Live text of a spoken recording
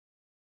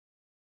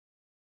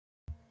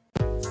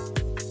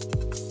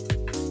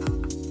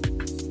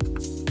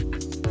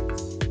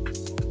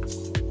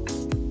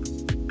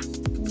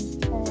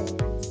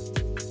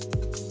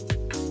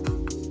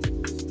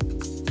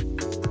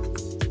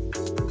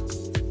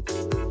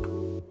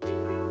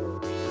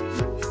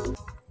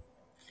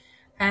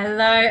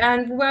Hello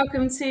and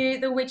welcome to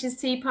the Witches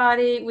Tea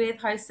Party with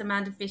host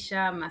Amanda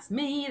Fisher, that's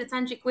me, the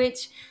Tantric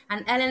Witch,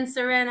 and Ellen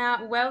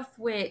Serena, Wealth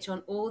Witch,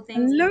 on all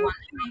things Hello.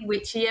 wonderfully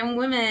witchy and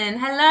women.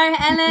 Hello,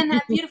 Ellen.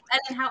 Beautiful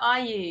Ellen, how are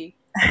you?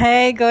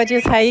 Hey,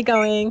 gorgeous. How you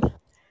going?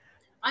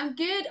 I'm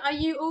good. Are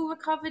you all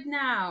recovered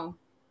now?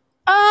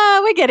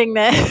 We're getting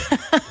there.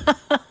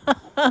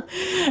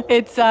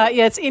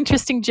 It's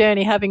interesting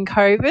journey having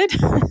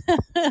COVID.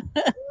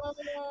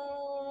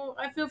 Oh,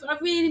 I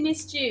really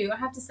missed you. I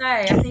have to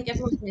say, I think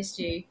everyone's missed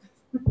you.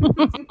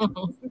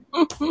 Wow.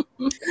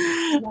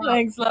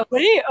 Thanks,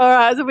 lovely. All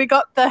right, so we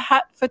got the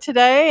hat for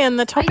today and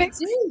the I topics.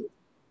 do.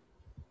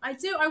 I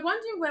do. I'm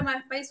wondering where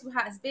my baseball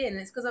hat has been.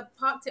 It's because I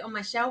parked it on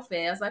my shelf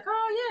here. I was like,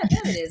 oh yeah,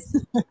 there it is.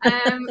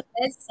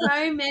 There's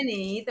so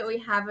many that we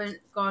haven't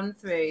gone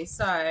through.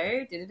 So,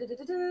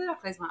 I'll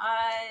close my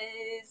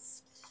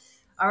eyes.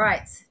 All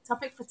right.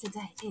 Topic for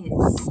today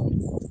is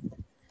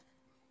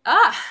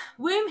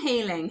womb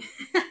healing.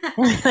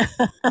 We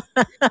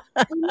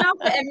laugh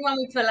at everyone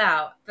we pull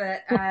out,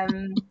 but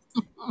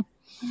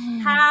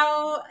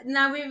how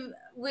now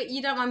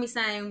you don't mind me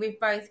saying we've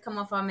both come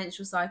off our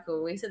menstrual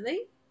cycle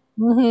recently.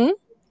 Mm-hmm.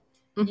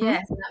 Mm-hmm.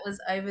 Yes, and that was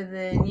over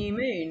the new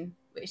moon,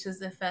 which was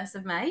the 1st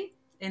of May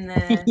in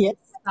the Yeah.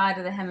 this side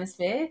of the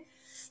hemisphere.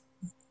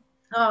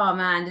 Oh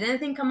man, did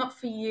anything come up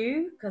for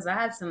you? Because I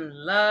had some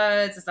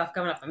loads of stuff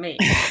coming up for me.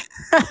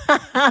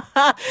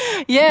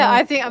 Yeah,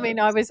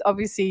 I was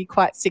obviously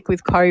quite sick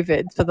with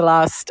COVID for the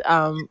last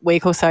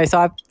week or so. So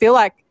I feel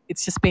like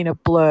it's just been a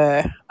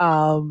blur.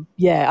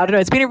 Yeah, I don't know.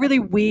 It's been a really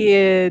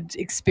weird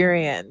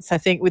experience, I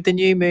think, with the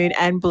new moon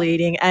and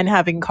bleeding and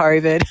having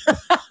COVID.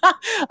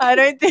 I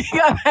don't think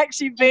I've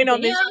actually been on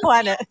Anything this else?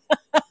 planet.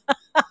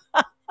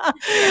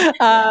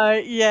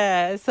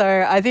 Yeah,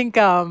 so I think,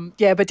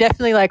 yeah, but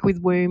definitely like with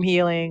womb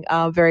healing,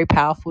 very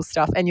powerful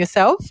stuff. And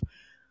yourself?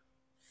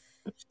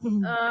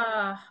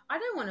 I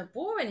don't want to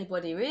bore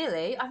anybody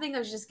really. I think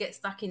I should just get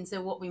stuck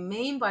into what we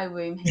mean by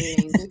womb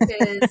healing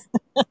because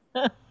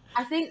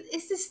I think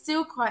this is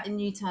still quite a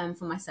new term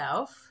for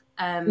myself.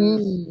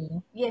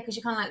 Mm. Yeah, because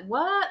you're kind of like,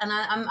 what? And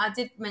I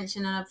did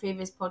mention on a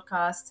previous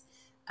podcast,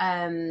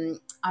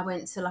 I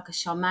went to like a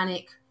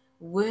shamanic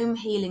womb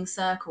healing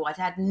circle. I'd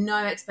had no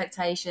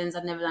expectations.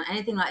 I'd never done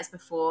anything like this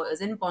before. It was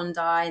in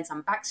Bondi in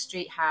some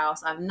backstreet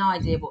house. I have no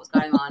idea what was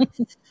going on.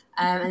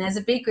 And there's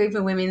a big group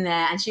of women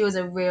there, and she was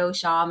a real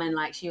shaman.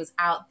 Like she was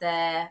out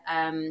there.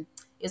 It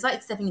was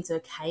like stepping into a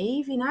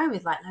cave,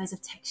 with like loads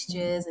of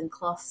textures and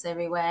cloths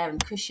everywhere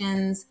and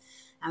cushions.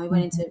 And we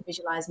went into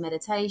visualized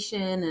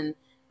meditation, and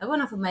I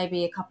went off for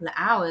maybe a couple of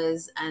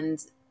hours,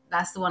 and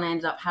that's the one I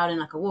ended up howling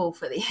like a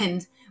wolf at the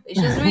end, which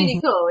was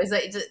really cool. Is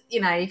that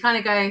you kind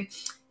of go,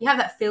 you have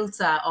that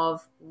filter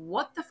of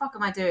what the fuck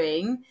am I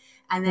doing,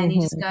 and then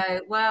you just Mhm.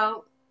 go,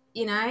 well,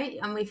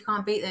 and if you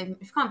can't beat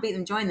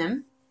them, join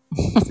them.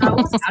 So I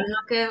was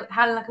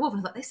howling like a wolf.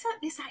 And I thought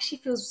this actually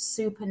feels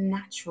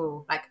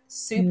supernatural, like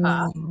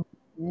super Mm.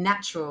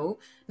 natural,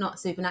 not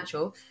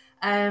supernatural.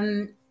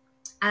 Um,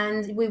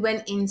 and we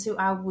went into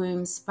our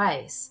womb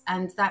space,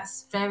 and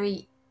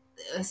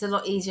it's a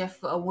lot easier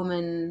for a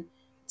woman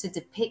to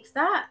depict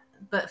that,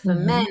 but for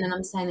men, Mhm. and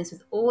I'm saying this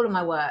with all of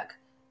my work,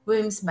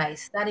 womb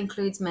space, that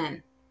includes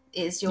men.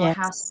 It's your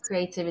house of Yes.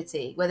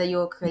 creativity. Whether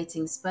you're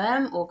creating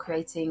sperm or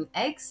creating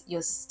eggs,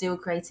 you're still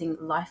creating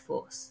life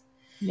force.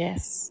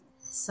 Yes.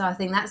 So I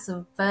think that's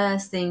the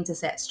first thing to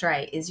set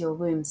straight, is your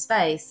womb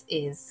space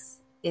is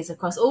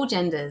across all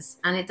genders,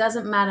 and it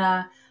doesn't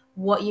matter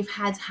what you've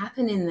had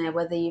happen in there,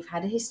 whether you've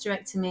had a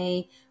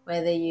hysterectomy,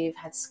 whether you've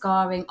had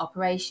scarring,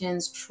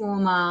 operations,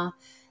 trauma.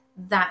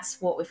 That's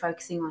what we're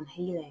focusing on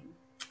healing.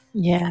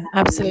 Yeah,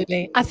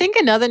 absolutely. I think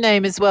another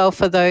name as well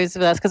for those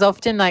of us, because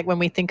often, like when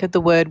we think of the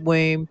word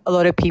womb, a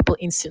lot of people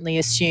instantly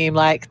assume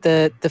like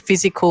the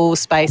physical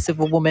space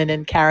of a woman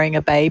and carrying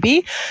a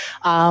baby.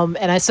 And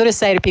I sort of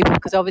say to people,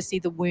 because obviously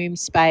the womb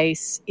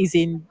space is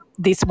in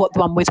this, what the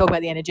one we're talking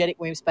about, the energetic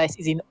womb space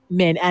is in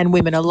men and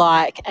women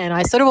alike. And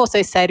I sort of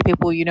also say to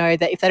people,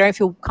 that if they don't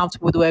feel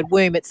comfortable with the word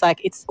womb, it's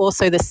like it's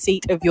also the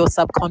seat of your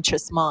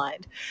subconscious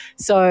mind.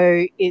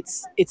 So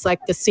it's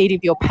like the seat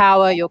of your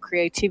power, your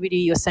creativity,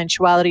 your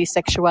sensuality,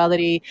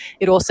 sexuality.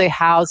 It also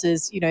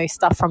houses,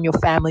 stuff from your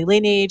family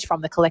lineage,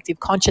 from the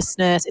collective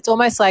consciousness. It's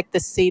almost like the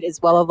seat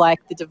as well of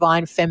like the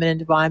divine feminine,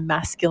 divine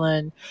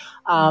masculine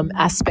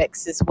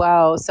aspects as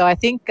well. So I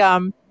think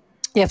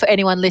yeah, for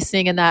anyone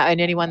listening and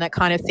anyone that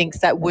kind of thinks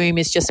that womb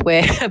is just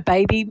where a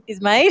baby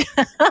is made,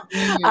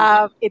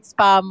 Mm. it's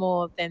far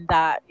more than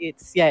that.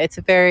 It's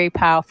a very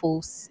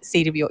powerful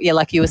seat of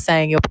like you were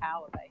saying, your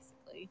power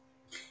basically.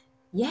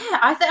 Yeah,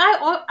 I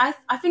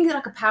think it's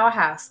like a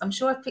powerhouse. I'm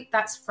sure I've picked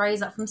that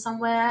phrase up from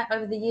somewhere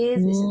over the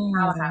years. It's a Mm.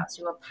 powerhouse.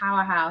 You're a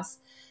powerhouse.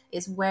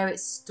 It's where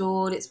it's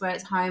stored. It's where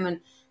it's home. And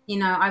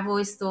I've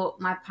always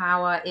thought my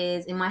power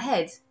is in my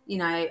head.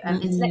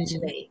 Mm.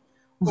 Intellectually,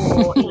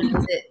 or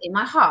is it in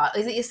my heart?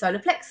 Is it your solar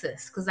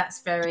plexus? Because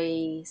that's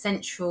very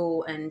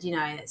central, and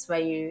it's where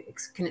you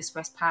can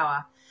express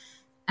power.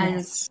 And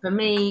Yes. for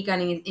me,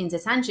 going into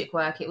tantric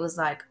work, it was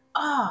like,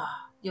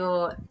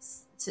 your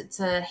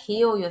to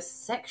heal your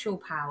sexual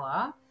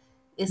power,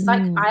 it's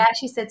like I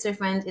actually said to a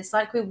friend, it's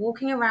like we're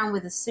walking around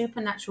with a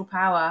supernatural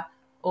power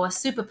or a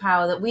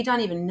superpower that we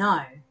don't even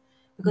know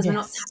because we're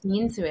not Yes. tapping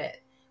into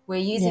it. We're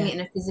using it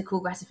in a physical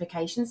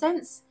gratification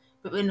sense,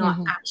 but we're not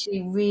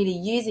actually really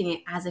using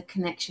it as a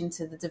connection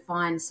to the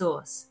divine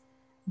source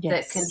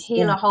that can Yes.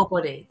 heal our whole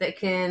body, that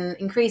can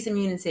increase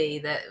immunity,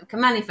 that can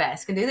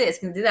manifest, can do this,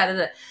 can do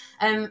that.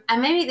 And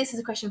maybe this is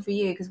a question for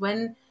you, because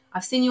when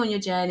I've seen you on your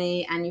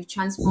journey and you've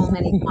transformed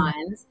many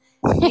clients,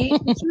 you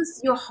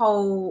used your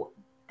whole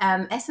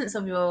essence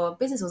of your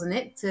business, wasn't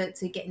it,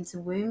 to get into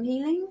womb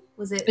healing?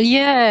 Was it?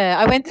 Yeah,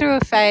 I went through a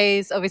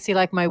phase, obviously,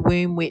 like my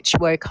womb witch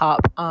woke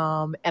up,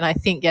 and I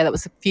think that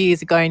was a few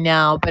years ago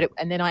now.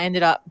 And then I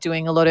ended up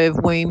doing a lot of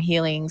womb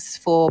healings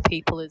for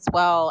people as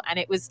well, and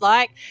it was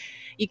like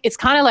it's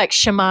kind of like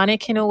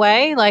shamanic in a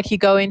way. Like you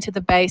go into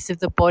the base of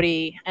the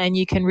body and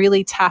you can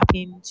really tap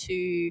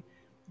into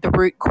the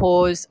root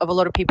cause of a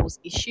lot of people's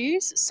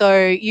issues.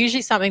 So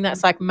usually something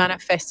that's like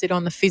manifested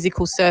on the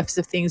physical surface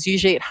of things,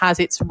 usually it has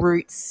its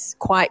roots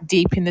quite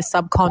deep in the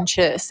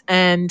subconscious.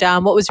 And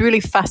what was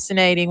really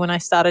fascinating when I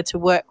started to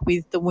work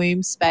with the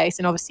womb space,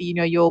 and obviously,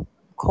 you're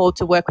called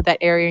to work with that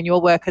area in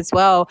your work as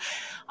well,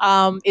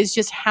 is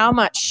just how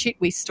much shit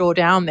we store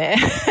down there.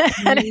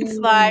 And it's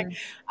like,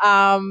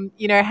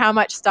 how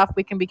much stuff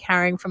we can be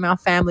carrying from our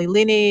family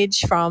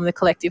lineage, from the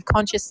collective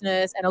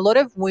consciousness, and a lot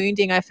of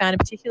wounding. I found in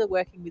particular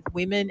working with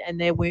women and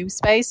their womb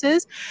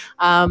spaces.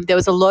 There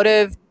was a lot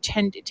of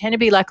tend to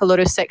be like a lot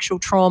of sexual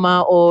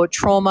trauma or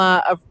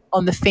trauma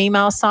on the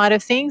female side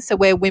of things. So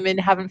where women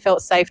haven't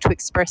felt safe to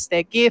express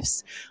their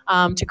gifts,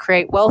 to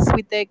create wealth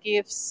with their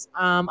gifts.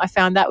 I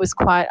found that was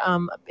quite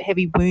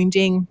heavy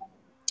wounding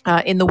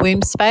in the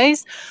womb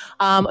space.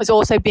 It was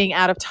also being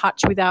out of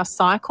touch with our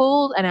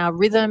cycle and our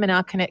rhythm and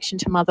our connection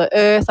to Mother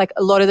Earth. Like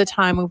a lot of the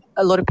time,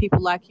 a lot of people,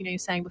 like you were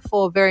saying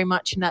before, very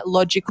much in that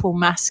logical,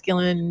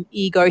 masculine,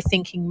 ego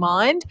thinking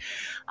mind.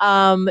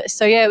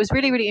 So yeah, it was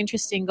really, really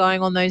interesting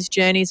going on those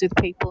journeys with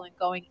people and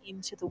going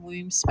into the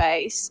womb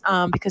space,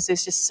 because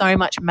there's just so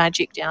much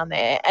magic down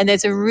there. And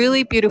there's a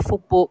really beautiful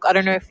book. I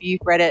don't know if you've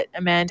read it,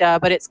 Amanda,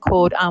 but it's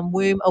called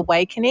Womb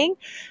Awakening,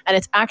 and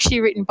it's actually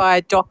written by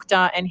a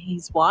doctor and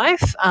his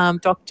wife.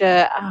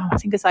 Dr. I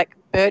think it's like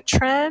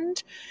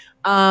Bertrand,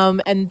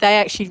 and they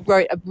actually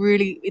wrote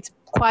it's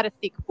quite a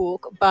thick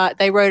book, but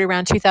they wrote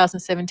around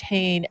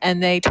 2017,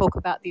 and they talk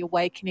about the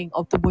awakening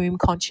of the womb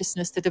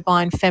consciousness, the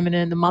divine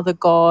feminine, the mother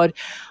god,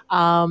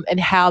 and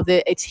how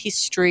its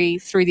history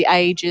through the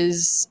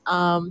ages,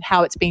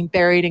 how it's been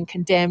buried and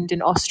condemned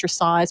and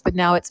ostracized, but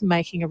now it's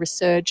making a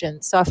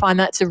resurgence. So I find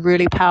that's a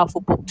really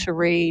powerful book to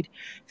read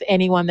for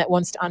anyone that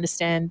wants to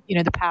understand,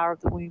 the power of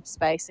the womb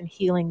space and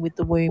healing with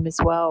the womb as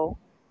well.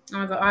 Oh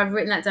my God, I've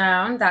written that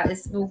down. That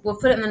is, we'll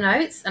put it in the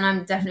notes, and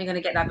I'm definitely going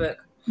to get that book.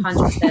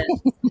 100%.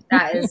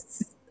 That is,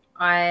 it's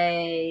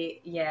amazing.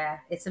 Yeah,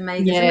 it's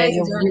amazing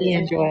you'll really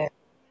enjoy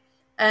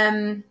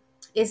it.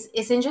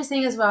 It's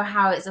interesting as well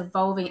how it's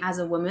evolving as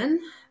a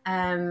woman,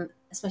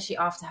 especially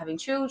after having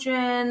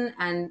children,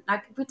 and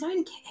like we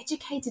don't get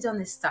educated on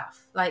this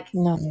stuff. Like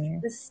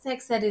the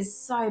sex ed is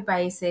so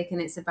basic,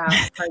 and it's about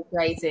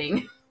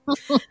procreating.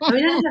 And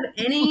we don't have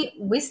any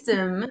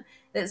wisdom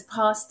that's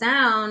passed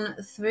down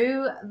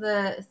through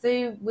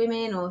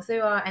women or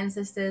through our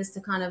ancestors to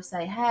kind of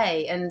say,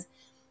 hey. And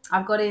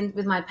I've got in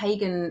with my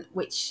pagan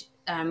witch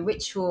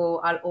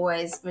ritual, I'll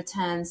always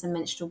return some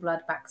menstrual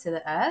blood back to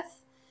the earth.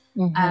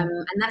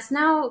 And that's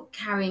now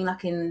carrying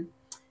like in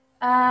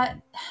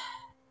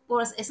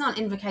it's not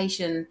an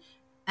invocation,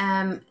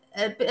 a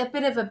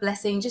bit of a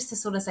blessing, just to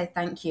sort of say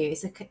thank you.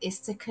 It's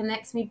to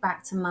connect me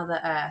back to Mother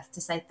Earth,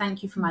 to say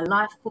thank you for my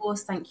life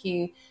course, thank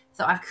you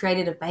that I've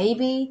created a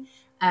baby.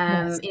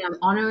 I'm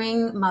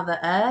honoring Mother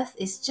Earth.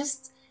 It's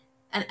just,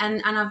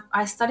 and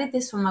I studied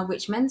this from my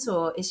witch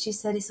mentor. She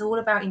said it's all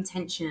about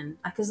intention.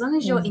 Like as long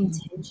as your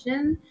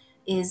intention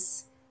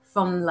is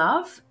from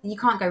love, you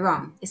can't go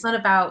wrong. It's not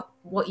about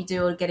what you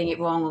do or getting it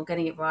wrong or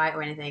getting it right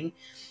or anything.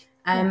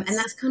 And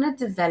that's kind of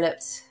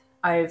developed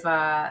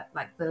over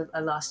like the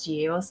last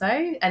year or so.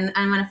 And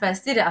when I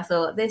first did it, I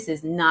thought, this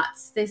is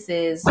nuts.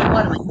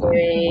 What am I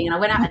doing? And I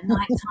went out at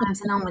night time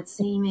so no one would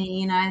see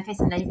me, in case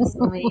the neighbors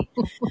saw me.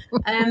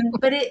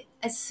 But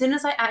as soon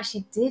as I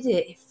actually did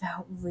it, it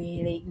felt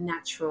really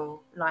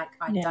natural. Like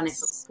I'd done it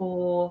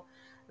before.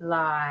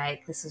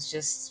 Like this was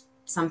just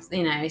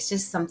something, it's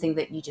just something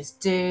that you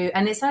just do.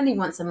 And it's only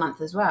once a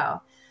month as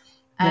well.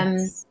 And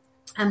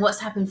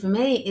what's happened for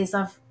me is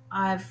I've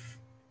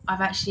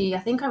actually, I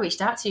think I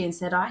reached out to you and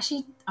said, I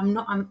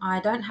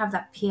don't have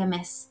that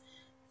PMS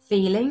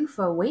feeling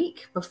for a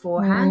week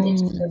beforehand. It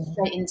just goes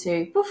straight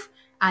into poof,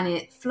 and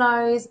it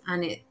flows.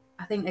 And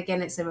I think,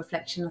 again, it's a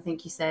reflection, I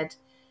think you said,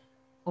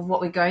 of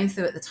what we're going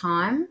through at the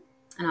time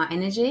and our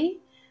energy.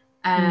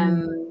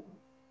 And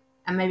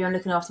maybe I'm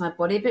looking after my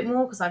body a bit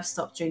more because I've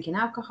stopped drinking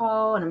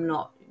alcohol and I'm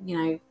not,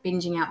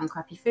 binging out on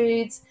crappy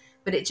foods,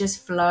 but it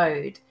just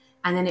flowed.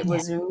 And then it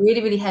was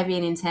really, really heavy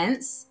and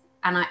intense.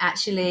 And I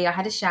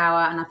had a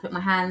shower and I put my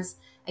hands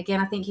again,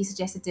 I think you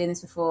suggested doing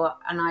this before,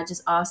 and I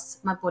just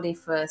asked my body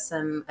for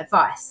some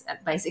advice.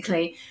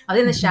 Basically, I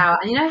was in the shower,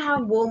 and you know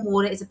how warm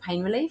water is a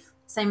pain relief,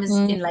 same as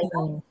in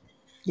labour.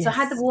 So I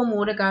had the Yes. warm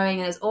water going,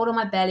 and it was all on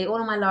my belly,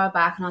 all on my lower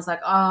back, and I was like,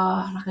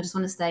 oh, like I just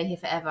want to stay here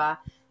forever.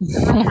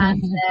 Put my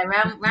hands there,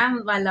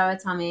 round my lower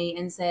tummy,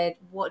 and said,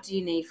 "What do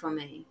you need from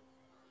me?"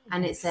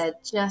 And it said,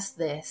 "Just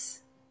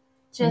this,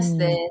 just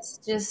this,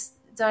 just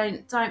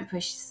don't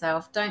push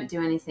yourself, don't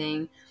do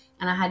anything."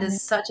 And I had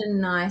such a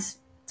nice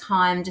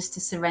time just to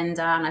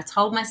surrender. And I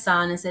told my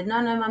son and said, "No,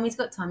 mummy's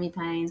got tummy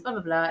pains, blah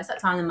blah blah. It's that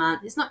time of the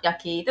month. It's not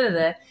yucky, da da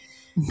da."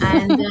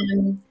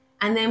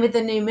 And then with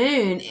the new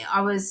moon,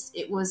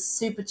 it was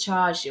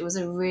supercharged. It was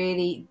a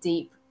really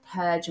deep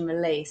purge and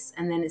release.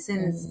 And then as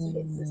soon as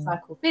it's the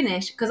cycle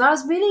finished, because I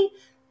was really,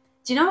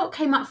 do you know what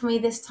came up for me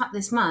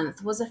this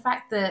month was the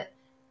fact that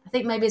I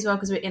think maybe as well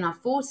because we're in our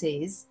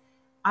 40s,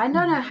 I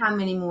don't know how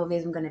many more of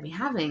these I'm going to be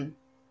having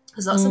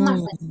because lots of my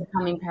friends are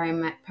becoming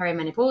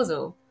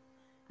perimenopausal.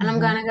 And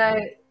I'm going to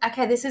go,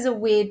 okay, this is a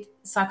weird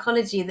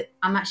psychology that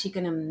I'm actually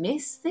going to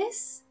miss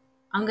this.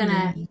 I'm going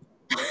to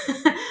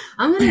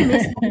I'm going to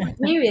miss my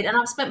period, and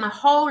I've spent my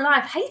whole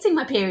life hating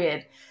my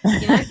period.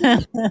 You know,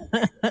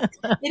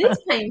 it is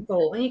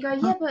painful, and you go,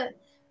 yeah, but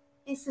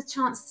it's a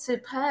chance to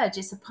purge.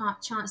 It's a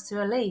chance to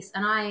release,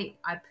 and I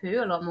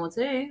poo a lot more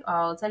too.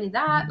 I'll tell you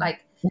that.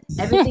 Like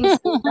everything's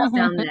up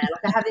down there.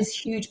 Like I have this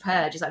huge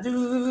purge. It's like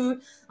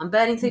I'm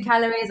burning through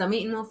calories. I'm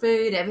eating more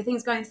food.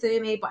 Everything's going through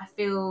me, but I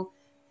feel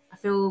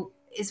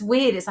it's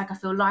weird. It's like I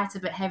feel lighter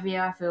but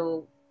heavier. I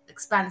feel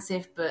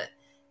expansive, but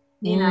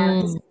you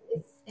know,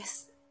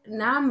 it's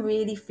now I'm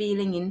really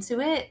feeling into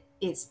it.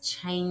 It's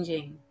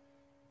changing.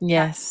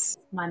 Yes.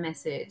 That's my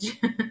message.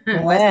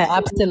 Yeah,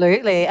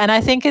 absolutely. And I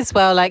think as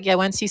well, like, yeah,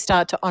 once you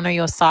start to honor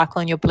your cycle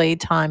and your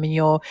bleed time and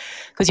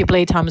because your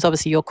bleed time is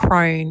obviously your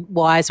crone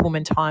wise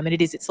woman time. And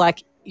it's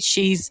like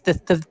she's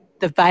the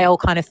veil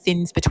kind of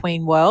thins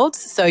between worlds.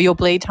 So your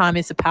bleed time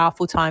is a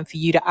powerful time for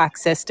you to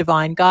access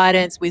divine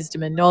guidance,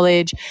 wisdom and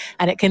knowledge.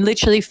 And it can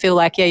literally feel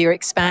like, yeah, you're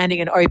expanding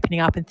and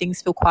opening up and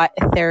things feel quite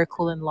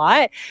etherical and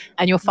light.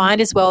 And you'll find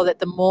as well that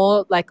the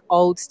more like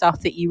old stuff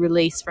that you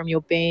release from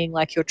your being,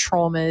 like your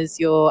traumas,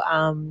 your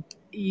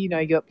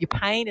your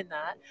pain in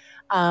that,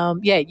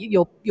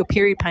 your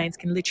period pains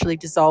can literally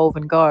dissolve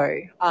and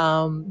go.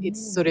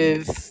 It's sort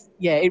of,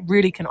 it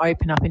really can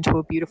open up into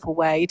a beautiful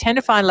way. You tend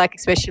to find, like,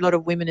 especially a lot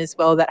of women as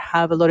well that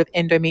have a lot of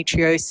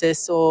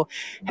endometriosis or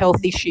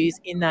health issues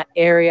in that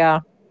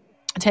area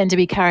tend to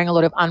be carrying a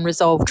lot of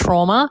unresolved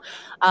trauma,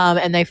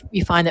 and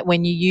you find that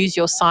when you use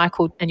your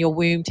cycle and your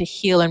womb to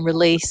heal and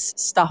release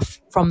stuff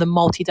from the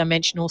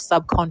multidimensional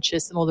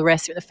subconscious and all the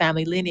rest of the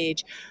family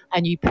lineage,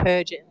 and you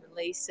purge it and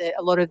release it,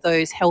 a lot of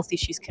those health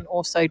issues can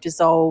also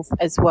dissolve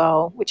as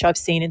well, which I've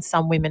seen in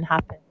some women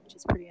happen, which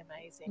is pretty amazing.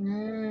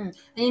 And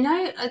you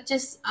know,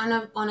 just on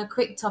a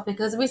quick topic,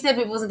 because we said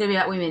it wasn't going to be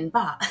about women,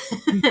 but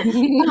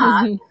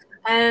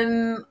I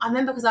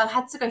remember because I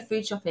had to go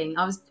food shopping.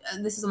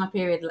 This is on my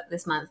period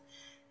this month,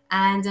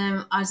 and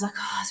I was like,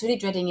 I was really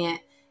dreading it.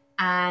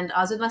 And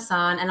I was with my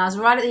son, and I was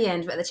right at the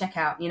end, at the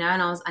checkout, you know,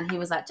 and he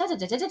was like,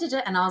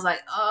 and I was like,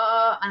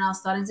 oh, and I was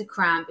starting to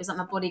cramp. It's like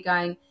my body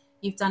going,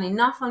 you've done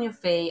enough on your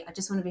feet. I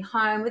just want to be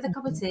home with a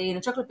cup of tea and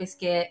a chocolate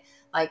biscuit.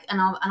 Like,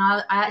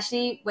 I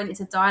actually went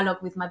into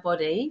dialogue with my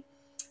body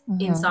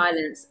in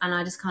silence, and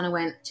I just kind of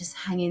went, just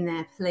hang in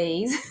there,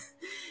 please.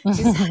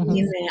 Just hang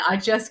in there. I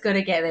just got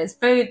to get this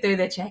food through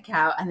the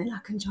checkout, and then I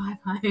can drive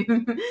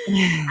home.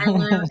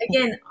 And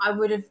again,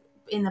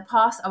 in the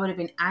past, I would have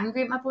been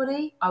angry at my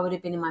body. I would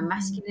have been in my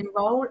masculine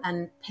role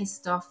and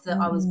pissed off that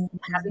I was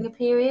having a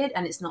period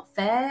and it's not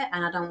fair,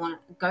 and I don't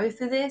want to go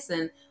through this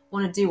and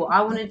want to do what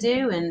I want to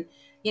do. And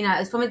you know,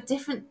 it's from a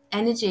different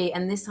energy,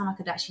 and this time I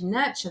could actually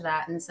nurture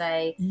that and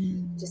say,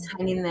 just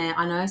hang in there.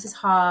 I know this is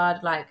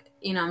hard. Like,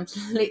 you know, I'm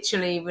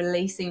literally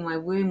releasing my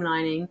womb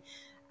lining,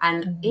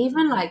 and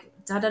even like,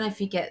 I don't know if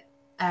you get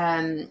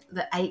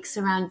the aches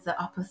around the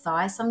upper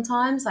thigh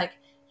sometimes, like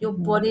your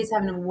body's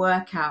having a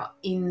workout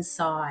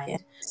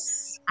inside.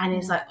 And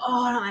it's like,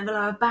 oh, I don't remember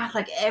lower back,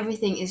 like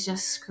everything is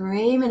just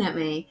screaming at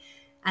me.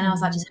 And I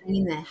was like, just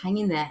hang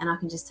in there. And I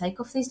can just take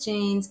off these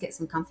jeans, get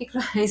some comfy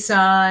clothes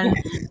on,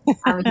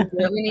 and we can do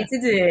what we need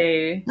to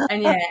do.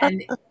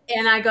 And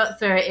and I got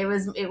through it. It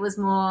was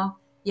more,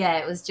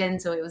 it was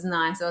gentle, it was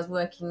nice. I was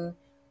working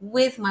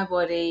with my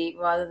body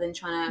rather than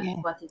trying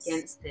to work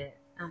against it.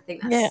 And I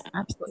think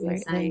that's what you're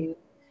saying.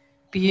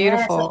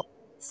 Beautiful.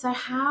 So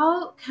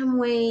how can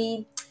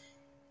we,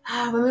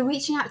 when we're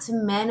reaching out to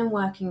men and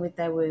working with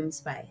their womb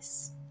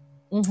space,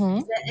 is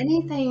there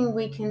anything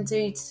we can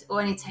do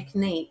or any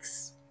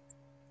techniques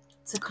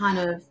to kind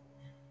of,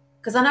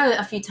 because I know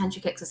a few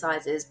tantric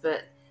exercises,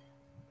 but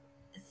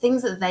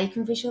things that they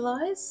can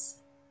visualize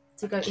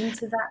to go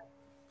into that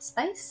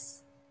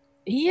space?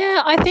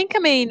 Yeah, I think,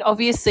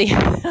 obviously,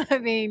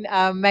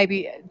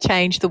 maybe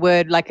change the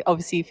word, like,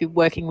 obviously, if you're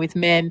working with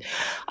men,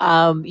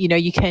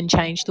 you can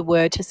change the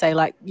word to say,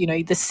 like,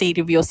 the seat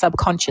of your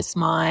subconscious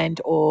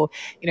mind, or,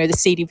 the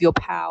seat of your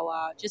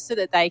power, just so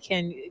that they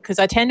can, because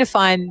I tend to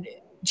find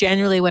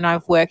generally when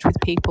I've worked with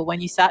people,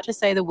 when you start to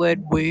say the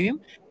word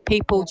womb,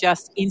 people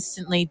just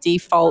instantly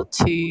default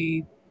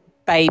to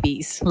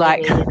babies,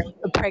 like Maybe, a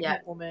yeah.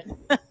 pregnant woman,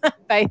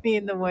 baby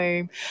in the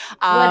womb.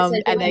 Word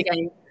says And woman they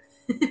again.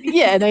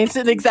 yeah, they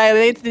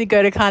instantly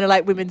go to kind of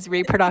like women's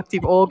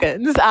reproductive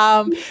organs.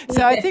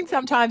 So I think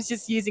sometimes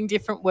just using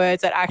different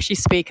words that actually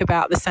speak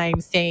about the same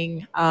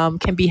thing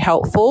can be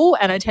helpful.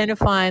 And I tend to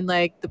find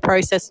like the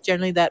process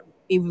generally that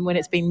even when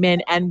it's been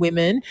men and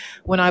women,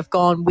 when I've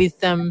gone with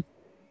them,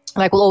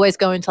 like we'll always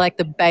go into like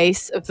the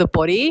base of the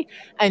body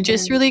and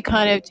just really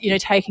kind of,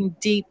 taking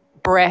deep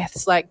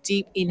breaths, like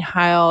deep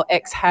inhale,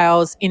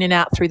 exhales in and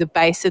out through the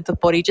base of the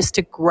body, just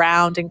to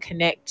ground and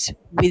connect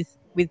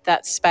with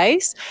that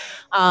space.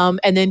 And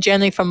then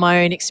generally from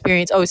my own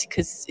experience, obviously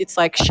because it's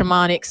like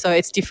shamanic, so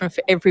it's different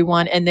for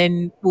everyone, and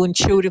then we'll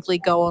intuitively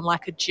go on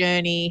like a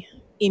journey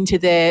into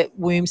their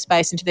womb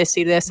space, into their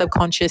seat of their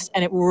subconscious,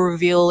 and it will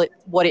reveal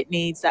what it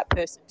needs that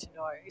person to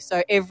know.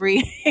 So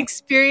every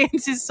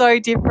experience is so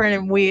different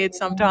and weird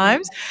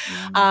sometimes.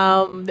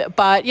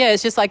 But yeah,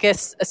 it's just, I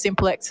guess, a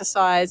simple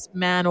exercise,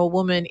 man or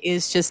woman,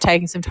 is just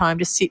taking some time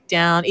to sit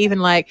down, even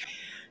like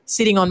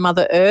sitting on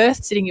Mother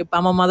Earth, sitting your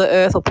bum on Mother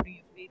Earth or putting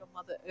your feet on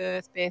Mother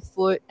Earth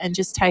barefoot, and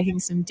just taking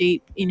some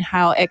deep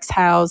inhale,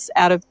 exhales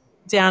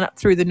down up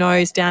through the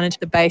nose, down into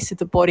the base of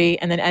the body.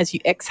 And then as you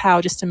exhale,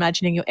 just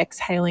imagining you're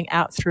exhaling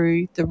out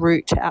through the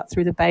root, out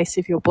through the base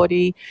of your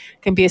body.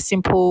 Can be a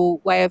simple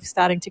way of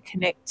starting to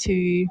connect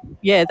to,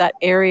 that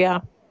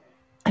area,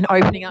 and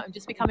opening up and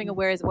just becoming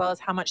aware as well as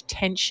how much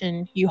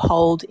tension you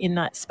hold in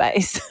that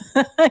space,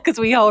 because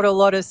we hold a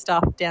lot of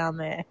stuff down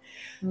there.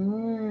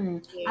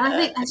 And I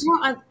think,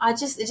 you know what,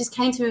 it just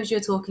came to me as you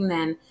were talking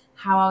then,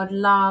 how I would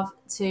love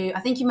to,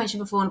 I think you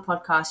mentioned before on the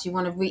podcast, you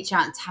want to reach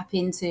out and tap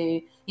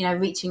into,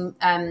 reaching,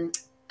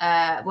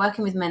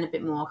 working with men a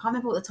bit more. I can't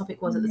remember what the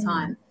topic was at the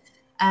time.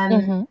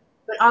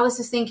 But I was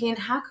just thinking,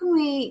 how can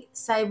we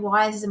say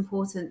why it is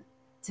important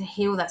to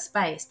heal that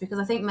space? Because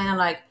I think men are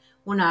like,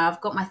 well, no, I've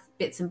got my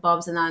bits and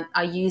bobs and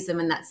I use them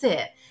and that's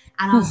it.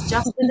 And I was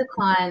just with a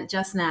client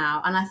just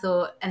now, and I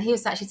thought, and he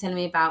was actually telling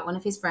me about one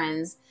of his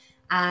friends,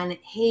 and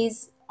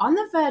he's on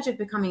the verge of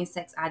becoming a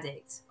sex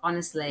addict.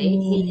 Honestly,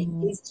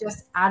 he's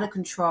just out of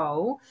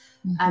control.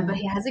 But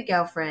he has a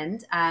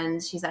girlfriend,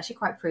 and she's actually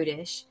quite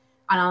prudish.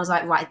 And I was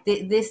like, right,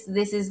 this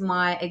is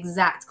my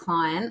exact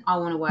client I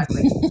want to work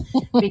with,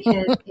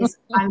 because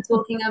I'm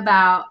talking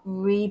about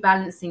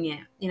rebalancing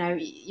it.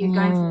 You're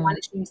going from one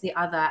extreme to the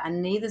other,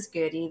 and neither's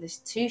good. Either it's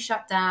too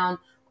shut down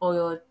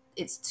or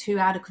it's too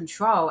out of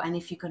control. And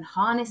if you can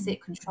harness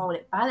it, control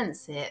it,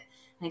 balance it,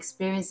 and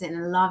experience it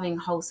in a loving,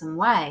 wholesome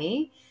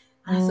way.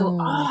 And I thought,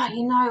 I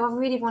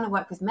really want to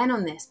work with men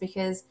on this,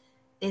 because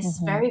it's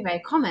very, very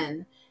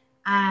common.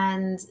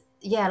 And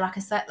yeah, like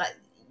I said, like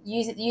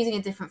using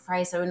a different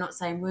phrase, so we're not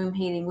saying womb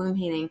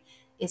healing.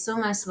 It's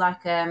almost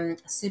like a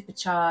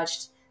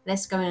supercharged,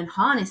 let's go in and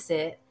harness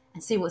it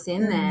and see what's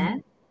in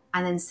there,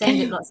 and then send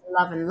it lots of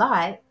love and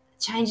light,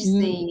 changes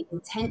the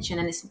intention,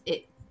 and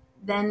it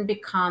then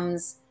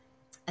becomes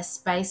a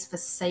space for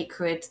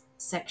sacred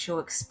sexual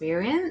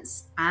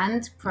experience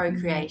and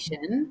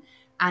procreation,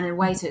 and a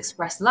way to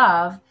express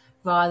love,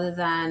 rather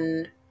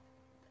than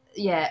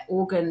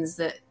organs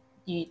that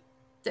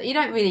you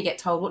don't really get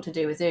told what to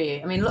do with, do you?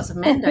 I mean, lots of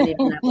men don't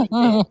even know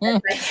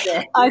what to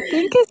do. I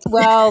think as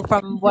well,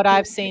 from what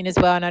I've seen as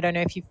well, and I don't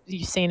know if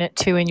you've seen it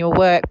too in your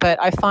work,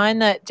 but I find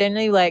that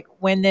generally, like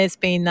when there's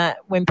been that,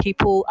 when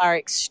people are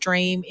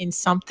extreme in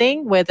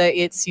something, whether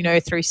it's,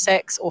 through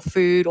sex or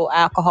food or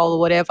alcohol or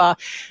whatever,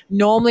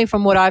 normally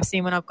from what I've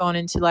seen when I've gone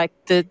into like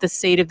the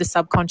seat of the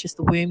subconscious,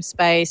 the womb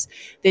space,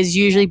 there's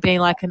usually been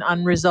like an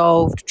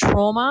unresolved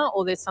trauma,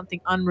 or there's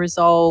something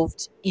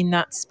unresolved in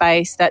that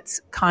space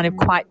that's kind of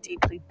quite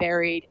deeply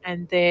buried,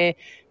 and they're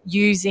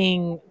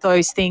using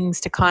those things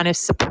to kind of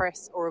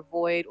suppress or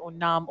avoid or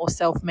numb or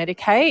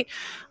self-medicate.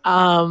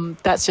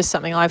 That's just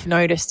something I've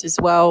noticed as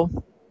well.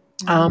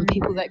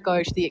 People that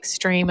go to the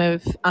extreme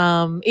of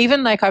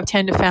even like I've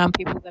tend to found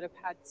people that have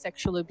had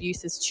sexual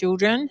abuse as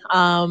children,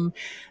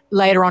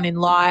 later on in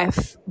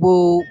life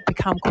will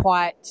become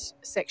quite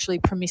sexually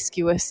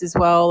promiscuous as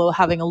well, or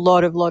having a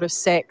lot of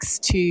sex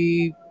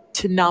to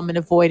numb and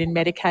avoid and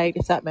medicate,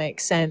 if that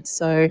makes sense.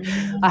 So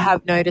I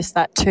have noticed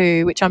that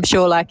too, which I'm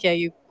sure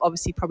you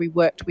obviously probably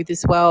worked with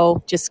as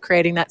well, just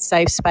creating that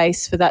safe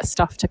space for that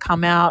stuff to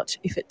come out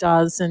if it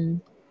does,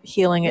 and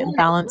healing it and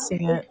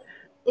balancing it.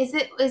 Is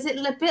it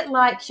a bit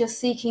like you're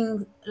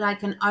seeking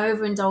like an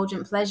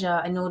overindulgent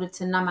pleasure in order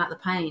to numb out the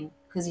pain,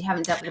 because you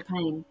haven't dealt with the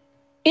pain?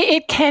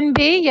 It can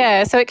be,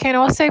 yeah. So it can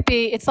also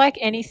be, it's like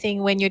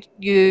anything, when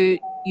you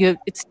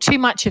it's too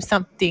much of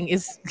something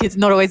is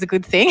not always a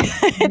good thing.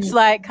 It's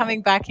like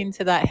coming back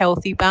into that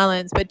healthy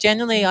balance. But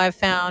generally I've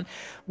found,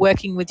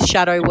 working with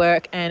shadow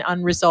work and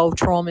unresolved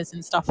traumas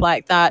and stuff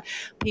like that,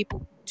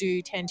 people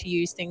do tend to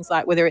use things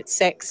like, whether it's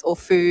sex or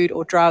food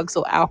or drugs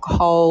or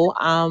alcohol,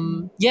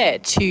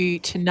 to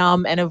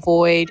numb and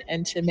avoid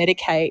and to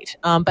medicate.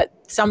 But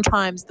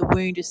sometimes the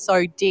wound is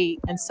so deep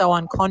and so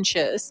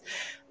unconscious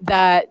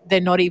that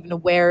they're not even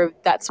aware of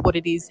that's what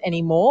it is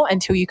anymore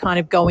until you kind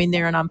of go in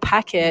there and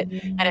unpack it.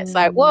 And it's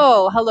like,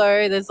 whoa,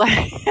 hello, there's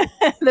like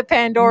the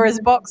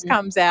Pandora's box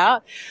comes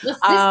out. What's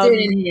this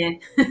doing in here?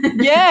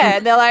 Yeah,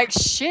 and they're like,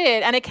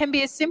 shit. And it can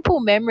be a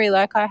simple memory.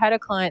 Like I had a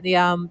client the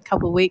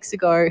couple of weeks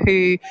ago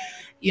who,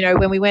 you know,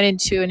 when we went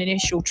into an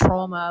initial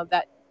trauma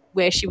that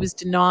where she was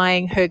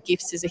denying her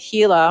gifts as a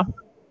healer,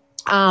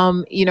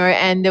 you know,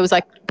 and there was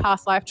like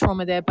past life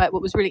trauma there. But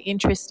what was really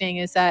interesting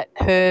is that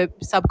her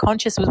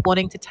subconscious was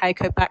wanting to take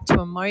her back to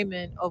a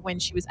moment of when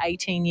she was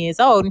 18 years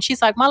old. And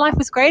she's like, my life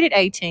was great at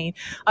 18.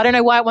 I don't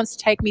know why it wants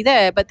to take me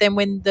there. But then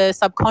when the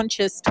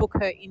subconscious took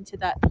her into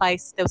that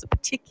place, there was a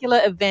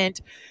particular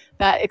event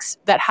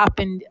that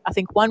happened, I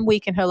think, 1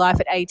 week in her life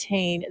at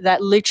 18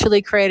 that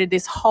literally created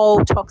this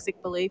whole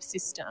toxic belief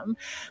system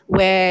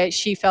where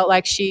she felt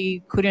like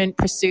she couldn't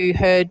pursue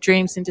her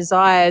dreams and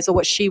desires or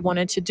what she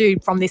wanted to do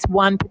from this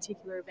one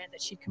particular event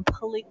that she'd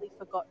completely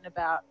forgotten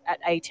about at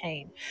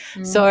 18.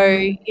 So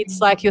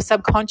it's like your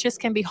subconscious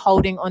can be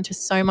holding onto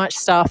so much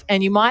stuff,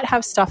 and you might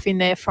have stuff in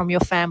there from your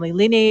family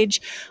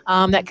lineage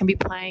that can be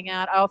playing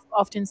out. I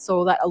often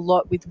saw that a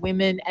lot with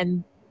women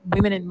and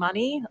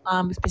money,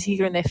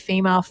 particularly in their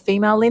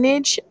female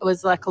lineage. It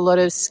was like a lot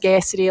of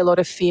scarcity, a lot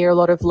of fear, a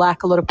lot of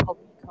lack, a lot of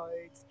poverty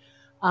codes,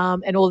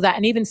 and all that.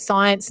 And even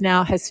science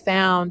now has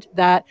found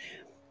that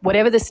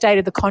whatever the state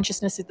of the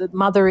consciousness of the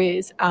mother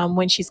is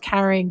when she's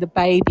carrying the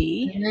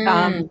baby,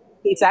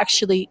 it's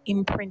actually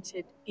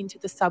imprinted into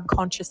the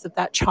subconscious of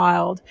that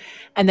child.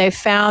 And they've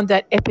found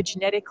that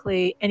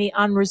epigenetically, any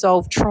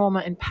unresolved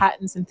trauma and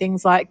patterns and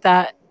things like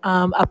that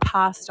are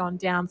passed on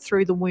down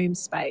through the womb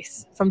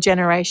space from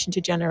generation to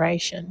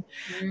generation.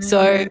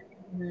 So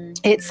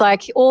it's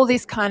like all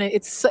this kind of,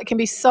 it can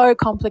be so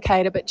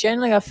complicated, but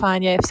generally I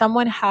find, if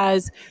someone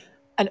has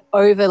they're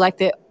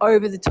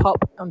over the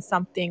top on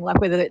something,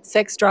 like whether it's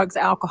sex, drugs,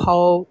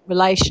 alcohol,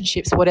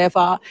 relationships,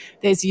 whatever,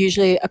 there's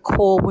usually a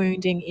core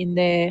wounding in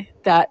there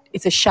that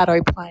it's a shadow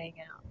playing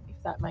out,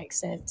 if that makes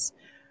sense.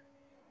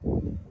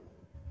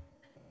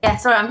 Yeah,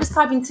 sorry, I'm just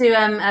typing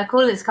to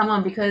Corliss come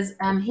on because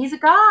he's a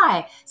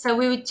guy. So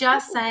we were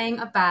just saying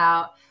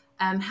about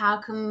how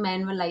can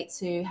men relate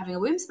to having a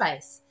womb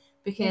space,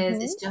 because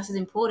it's just as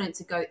important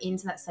to go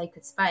into that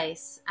sacred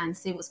space and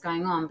see what's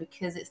going on,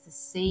 because it's the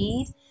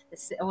seed,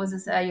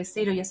 your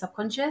seed or your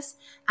subconscious.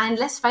 And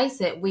let's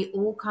face it, we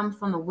all come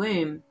from a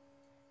womb,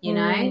 you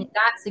know,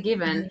 that's a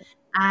given.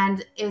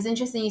 And it was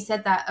interesting you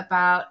said that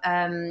about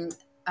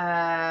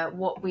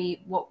what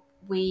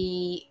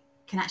we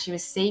can actually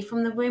receive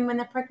from the womb when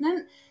they're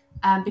pregnant.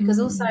 Because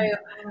also, I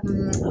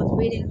was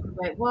reading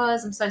where it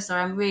was. I'm so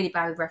sorry. I'm really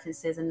bad with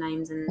references and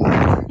names and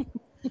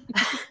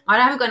I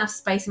haven't got enough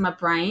space in my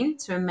brain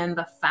to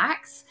remember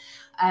facts.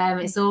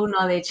 It's all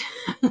knowledge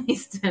and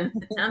wisdom,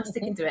 and I'm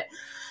sticking to it.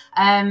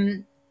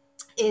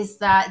 Is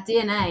that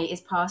DNA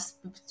is passed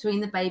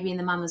between the baby and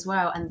the mum as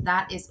well, and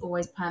that is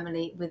always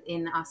permanently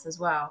within us as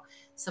well.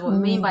 So what I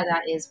mean by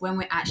that is when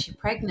we're actually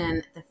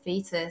pregnant, the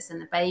fetus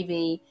and the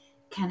baby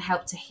can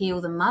help to heal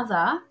the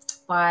mother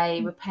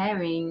by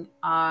repairing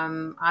our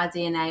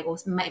DNA or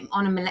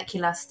on a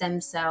molecular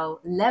stem cell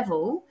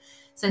level.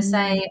 So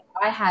say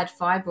I had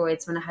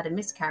fibroids when I had a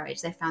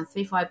miscarriage. They found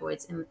 3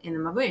 fibroids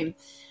in my womb,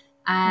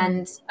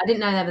 and I didn't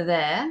know they were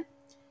there.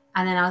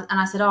 And then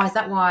I said, oh, is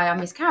that why I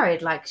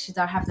miscarried? Like, should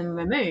I have them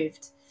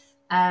removed?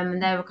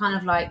 And they were kind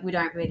of like, we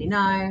don't really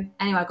know.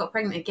 Anyway, I got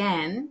pregnant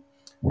again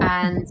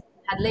and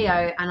had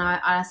Leo. And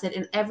I said,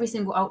 in every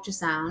single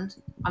ultrasound,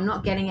 I'm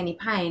not getting any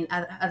pain.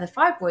 Are the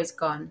fibroids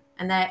gone?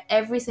 And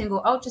every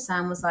single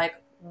ultrasound was like,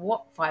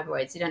 what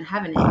fibroids? You don't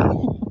have any.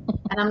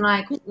 And I'm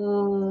like,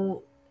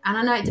 well, and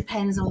I know it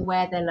depends on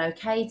where they're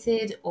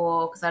located,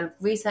 or because I've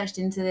researched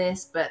into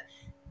this, but,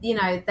 you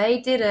know, they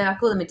did I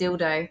call them a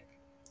dildo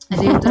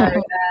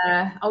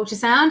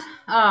ultrasound.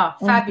 Oh,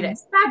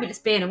 fabulous. Fabulous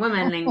being a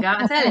woman, Linga.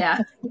 I tell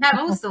you, you have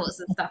all sorts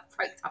of stuff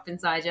poked up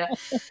inside you.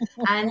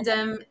 And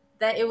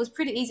it was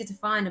pretty easy to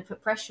find and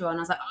put pressure on. I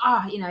was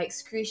like,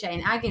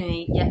 excruciating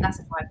agony. Yeah, that's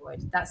a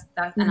fibroid. That's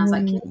that. And I was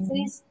like, can you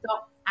please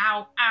stop?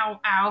 Ow,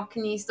 ow, ow.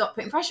 Can you stop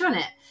putting pressure on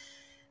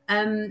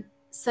it?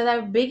 So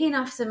they're big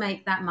enough to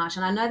make that much.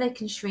 And I know they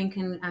can shrink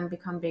and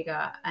become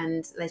bigger,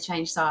 and they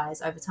change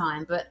size over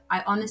time. But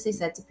I honestly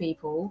said to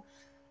people,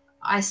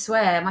 I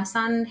swear my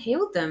son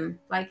healed them,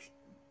 like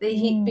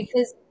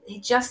because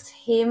just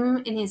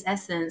him in his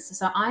essence.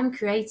 So I'm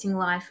creating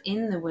life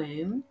in the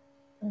womb,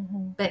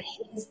 but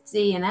his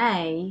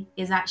DNA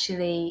is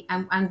actually,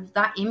 and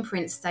that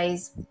imprint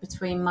stays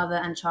between mother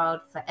and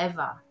child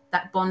forever.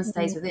 That bond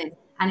stays within.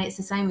 And it's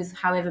the same with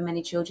however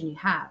many children you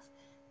have.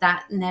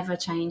 That never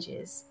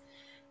changes.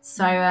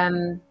 So, I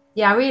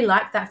really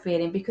like that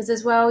feeling, because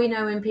as well, you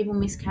know, when people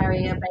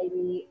miscarry a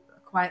baby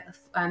quite,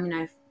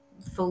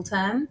 full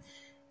term,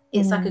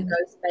 it's like a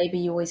ghost baby.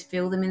 You always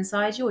feel them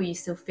inside you, or you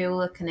still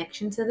feel a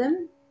connection to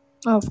them.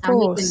 Of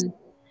course.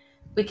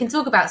 We can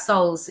talk about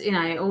souls, you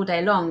know, all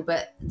day long,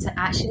 but to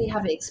actually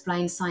have it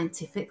explained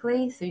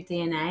scientifically through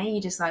DNA,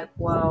 you're just like,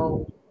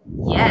 whoa,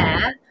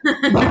 Yeah.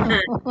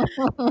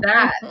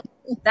 that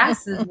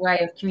that's the way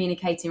of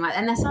communicating, right?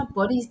 And that's our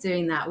bodies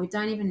doing that. We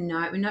don't even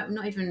know it. We're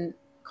not even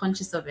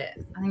conscious of it.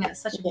 I think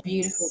that's such a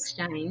beautiful Yes.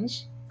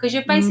 exchange because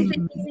you're basically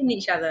Mm. healing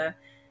each other.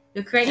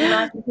 You're creating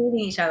life and healing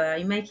each other.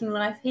 You're making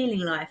life, healing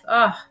life.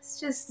 Oh, it's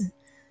just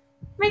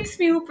makes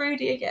me all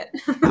broody again.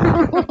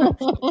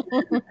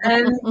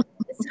 um,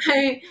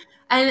 so,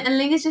 and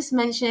Ling has just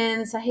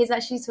mentioned. So he's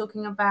actually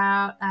talking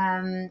about.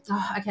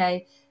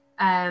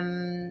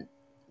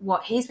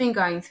 What he's been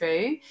going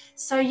through.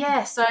 So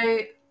yeah. So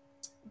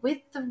with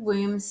the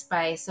womb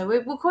space, so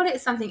we'll call it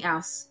something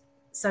else.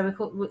 So we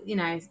call,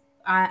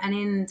 and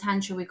in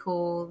Tantra we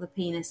call the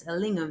penis a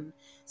lingam.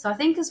 So I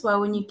think as well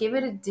when you give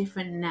it a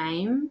different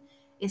name,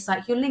 it's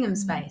like your lingam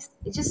space.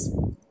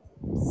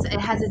 It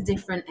has a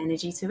different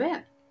energy to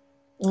it.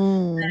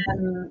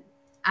 Mm.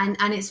 And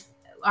it's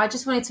I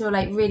just wanted to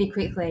relate really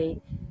quickly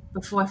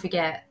before I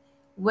forget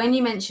when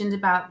you mentioned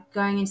about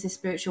going into the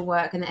spiritual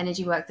work and the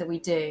energy work that we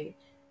do,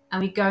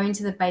 and we go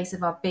into the base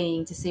of our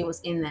being to see what's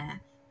in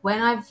there.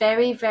 When I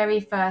very, very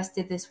first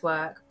did this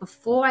work,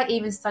 before I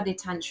even studied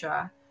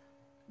Tantra,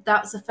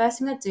 that was the first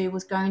thing I'd do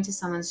was go into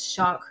someone's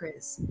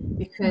chakras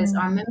because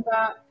I Mm.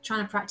 remember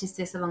trying to practice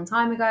this a long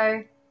time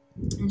ago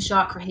in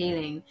chakra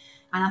healing.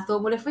 And I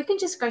thought, well, if we can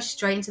just go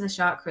straight into the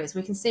chakras,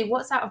 we can see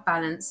what's out of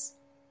balance,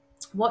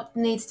 what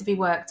needs to be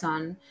worked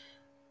on,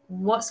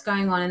 what's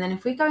going on. And then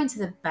if we go into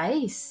the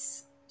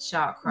base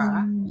chakra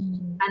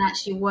Mm. and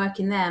actually work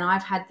in there, and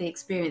I've had the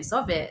experience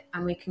of it,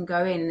 and we can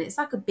go in and it's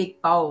like a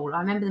big bowl. I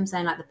remember them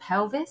saying like the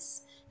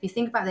pelvis. If you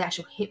think about the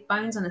actual hip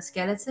bones on a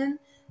skeleton,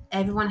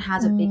 everyone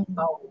has a big Mm.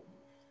 bowl.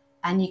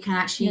 And you can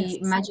actually Yes.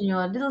 imagine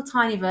you're a little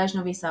tiny version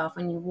of yourself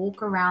and you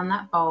walk around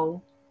that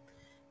bowl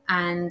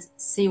and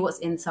see what's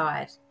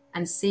inside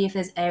and see if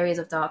there's areas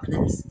of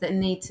darkness that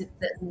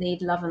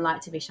need love and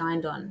light to be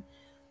shined on.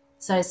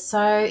 So it's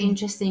so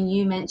interesting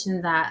you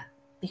mentioned that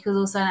because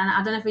also, and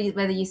I don't know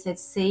whether you said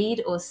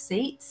seed or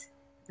seat,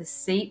 the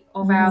seat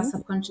of our Mm-hmm.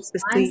 subconscious The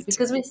minds, seat.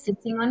 because we're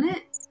sitting on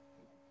it.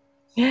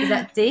 Is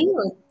that D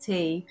or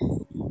T?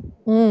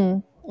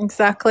 Mm,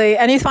 exactly.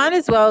 And it's fine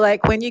as well,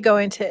 like when you go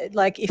into,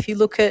 like, if you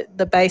look at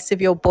the base of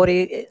your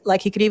body,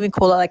 like you could even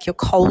call it like your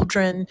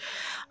cauldron,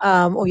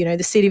 or,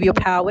 the seat of your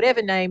power,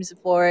 whatever names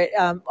for it.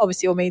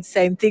 Obviously, all means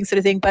same thing sort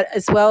of thing, but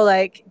as well,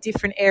 like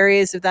different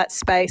areas of that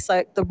space,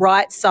 like the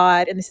right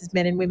side, and this is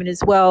men and women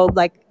as well,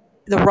 like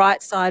the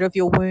right side of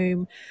your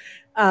womb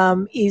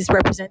is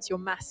represents your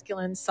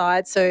masculine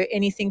side. So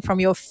anything from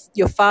your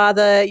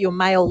father, your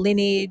male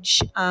lineage,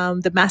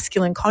 the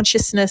masculine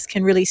consciousness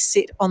can really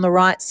sit on the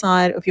right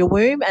side of your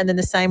womb, and then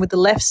the same with the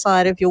left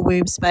side of your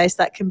womb space.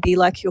 That can be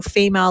like your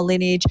female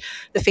lineage,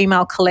 the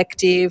female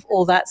collective,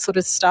 all that sort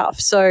of stuff.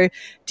 So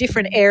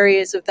different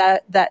areas of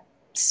that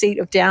seat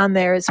of down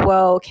there as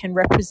well can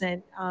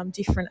represent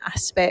different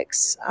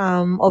aspects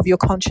of your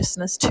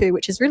consciousness too,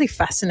 which is really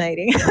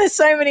fascinating. There's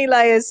so many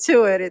layers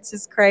to it. It's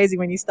just crazy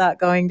when you start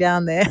going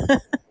down there.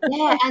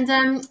 Yeah, and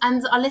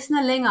our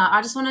listener Linger,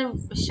 I just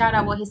want to shout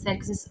out what he said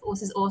because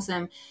this is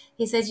awesome.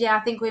 He says, "Yeah, I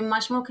think we're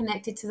much more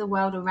connected to the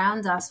world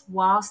around us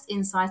whilst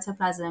in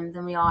cytoplasm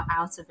than we are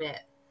out of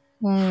it."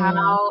 Mm.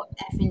 How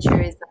effing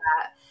true is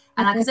that?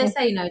 And because they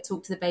say,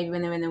 talk to the baby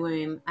when they're in the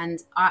womb. And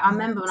I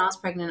remember when I was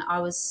pregnant, I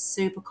was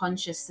super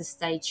conscious to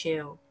stay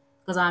chill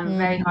because I'm a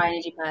very Mm. high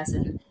energy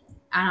person.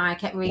 And I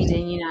kept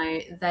reading,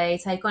 they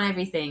take on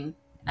everything.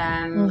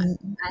 Mm.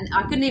 And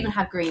I couldn't even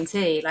have green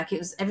tea. Like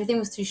everything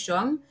was too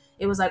strong.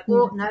 It was like,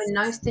 oh, no, Yes.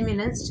 no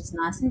stimulants, just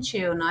nice and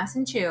chill, nice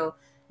and chill.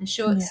 And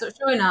Yeah.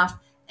 sure enough,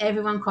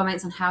 everyone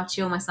comments on how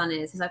chill my son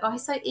is. He's like, oh,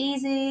 he's so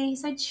easy,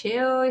 he's so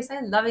chill, he's so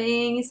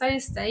loving, he's so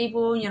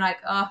stable. And you're like,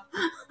 oh,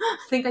 I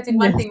think I did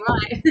one Yes. thing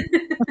right.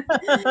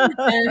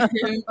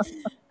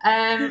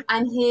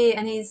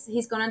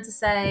 He's gone on to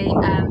say,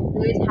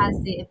 fluid has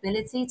the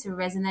ability to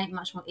resonate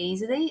much more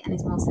easily and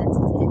is more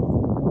sensitive.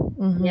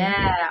 Mm-hmm.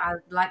 Yeah, I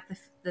like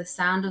the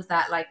sound of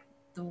that, like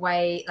the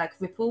way like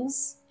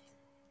ripples,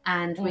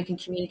 and we can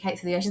communicate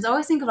through the oceans. I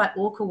always think of like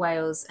orca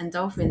whales and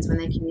dolphins when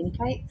they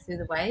communicate through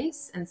the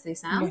waves and through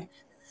Yeah.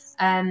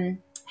 sound.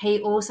 He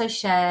also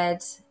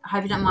shared, I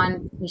hope you don't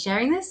mind me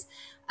sharing this.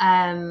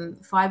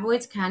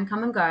 Fibroids can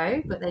come and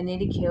go, but they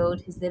nearly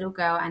killed his little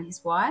girl and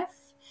his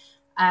wife.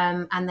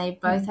 And they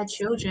both had Yes.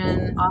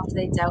 children after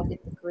they dealt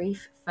with the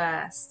grief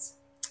first.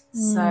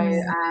 So,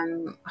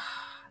 Mm.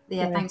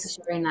 yeah, thanks Yes.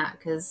 for sharing that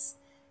because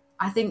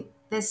I think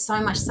there's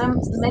so much. The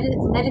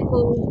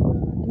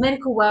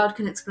medical world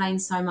can explain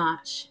so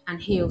much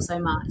and heal so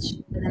much,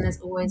 but then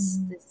there's always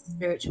this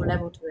spiritual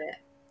level to it.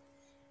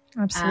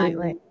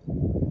 Absolutely.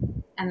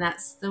 Um, and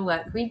that's the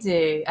work we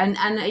do. And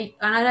I'd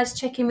like to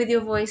check in with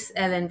your voice,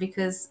 Ellen,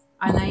 because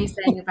I know you're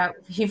saying about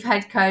you've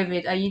had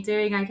COVID. Are you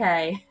doing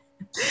okay?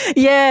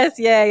 Yes.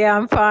 Yeah.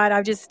 I'm fine.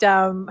 I just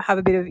have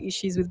a bit of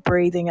issues with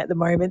breathing at the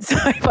moment, so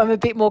if I'm a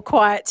bit more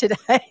quiet today,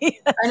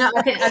 I know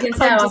I can I'm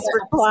tell. I was just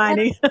like,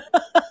 reclining.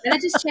 better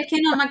just check in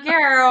on my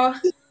girl.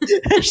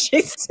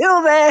 She's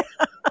still there.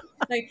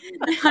 Like,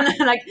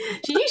 like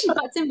she usually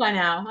butts in by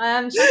now.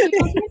 Shall I keep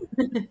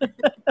talking?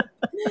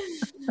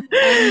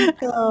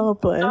 Oh,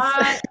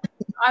 bless.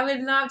 I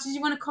would love. Did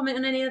you want to comment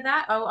on any of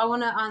that? I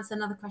want to answer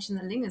another question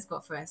that Linga's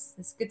got for us.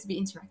 It's good to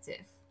be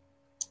interactive.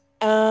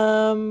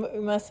 We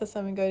must have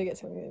something go to get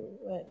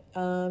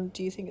something.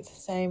 Do you think it's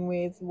the same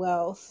with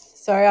wealth?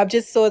 Sorry, I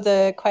just saw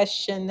the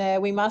question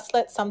there. We must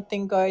let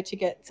something go to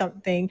get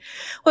something.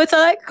 Well, it's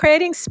like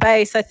creating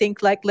space. I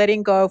think like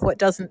letting go of what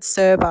doesn't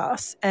serve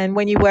us. And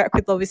when you work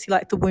with obviously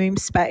like the womb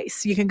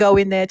space, you can go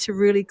in there to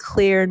really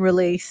clear and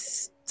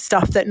release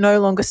stuff that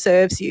no longer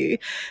serves you,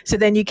 so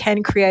then you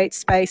can create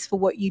space for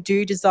what you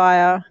do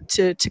desire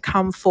to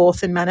come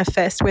forth and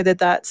manifest, whether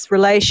that's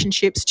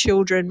relationships,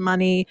 children,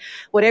 money,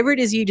 whatever it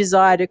is you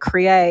desire to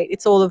create.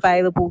 It's all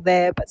available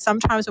there. But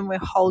sometimes when we're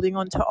holding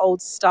on to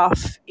old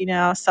stuff in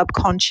our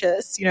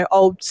subconscious,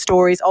 old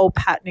stories, old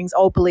patternings,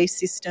 old belief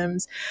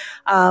systems,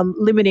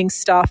 limiting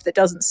stuff that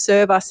doesn't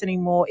serve us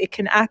anymore, it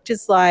can act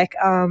as like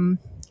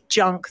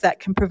junk that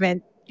can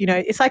prevent.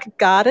 It's like a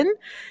garden.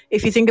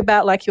 If you think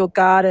about like your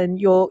garden,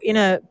 your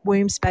inner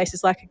womb space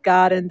is like a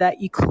garden that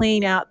you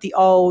clean out the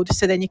old,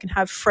 so then you can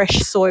have fresh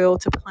soil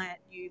to plant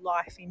new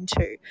life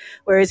into.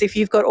 Whereas if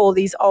you've got all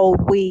these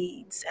old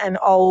weeds and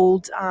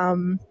old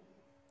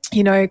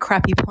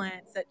crappy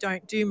plants that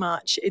don't do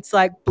much, it's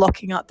like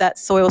blocking up that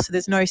soil, so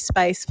there's no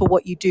space for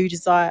what you do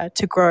desire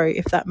to grow,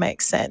 if that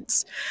makes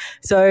sense.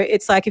 So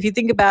it's like if you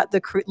think about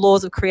the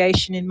laws of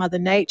creation in Mother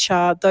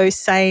Nature, those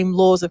same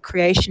laws of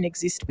creation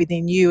exist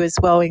within you as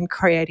well in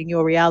creating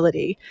your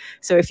reality.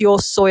 So if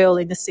your soil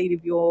in the seed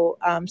of your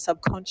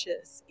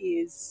subconscious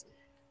is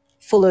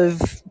full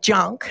of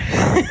junk,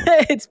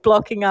 it's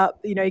blocking up,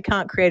 you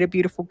can't create a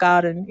beautiful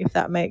garden, if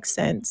that makes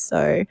sense.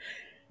 So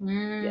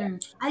yeah.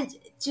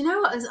 Do you know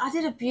what? I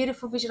did a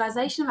beautiful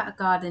visualization about a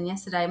garden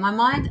yesterday. My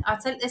mind, I'll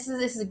tell you, this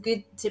is a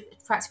good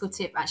tip, practical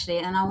tip actually,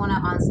 and I want to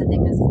answer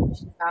Linda's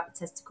question about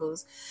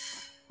testicles.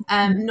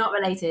 Not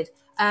related.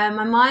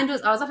 My mind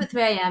was, I was up at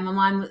 3 a.m.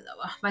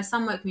 My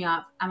son woke me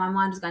up, and my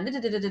mind was going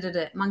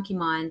monkey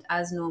mind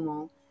as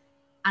normal.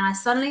 And I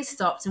suddenly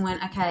stopped and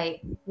went,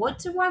 okay, what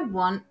do I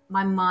want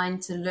my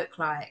mind to look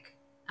like?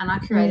 And I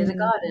created a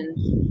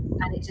garden.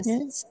 And it just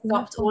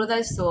stopped all of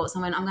those thoughts. I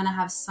went, I'm going to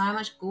have so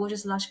much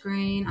gorgeous lush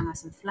green. I'm going to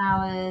have some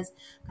flowers.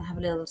 I'm going to have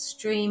a little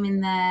stream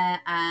in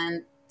there,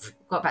 and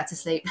got back to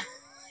sleep.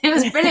 It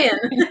was brilliant.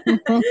 I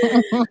was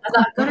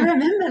like, I've got to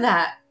remember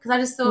that, because I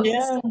just thought,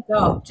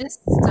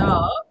 just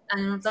stop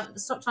and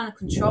stop trying to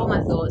control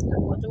my thoughts. But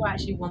what do I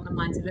actually want my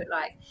mind to look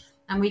like?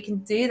 And we can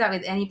do that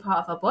with any part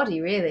of our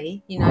body,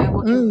 really.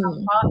 What do you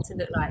want our heart to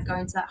look like? Go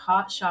into that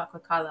heart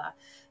chakra color.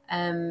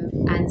 And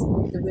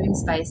the womb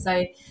space.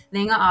 So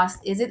Linga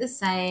asked, is it the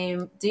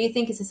same? Do you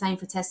think it's the same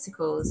for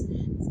testicles?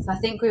 So I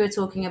think we were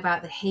talking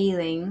about the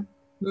healing.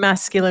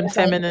 Masculine,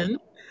 feminine.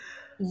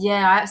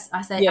 Yeah,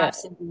 I say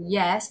absolutely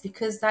yes,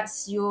 because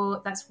that's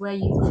where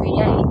you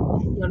create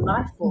your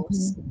life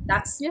force.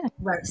 That's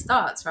where it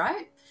starts,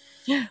 right?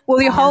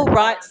 Well, your whole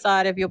right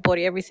side of your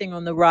body, everything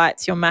on the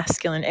right's your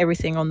masculine,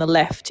 everything on the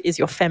left is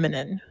your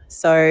feminine.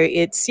 So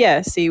it's,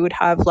 so you would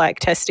have like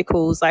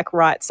testicles, like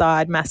right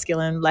side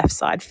masculine, left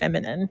side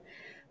feminine,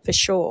 for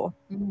sure.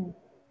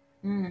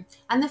 And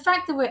the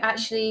fact that we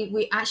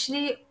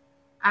actually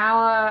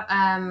our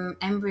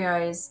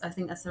embryos, I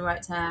think that's the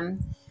right term,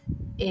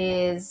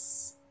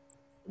 is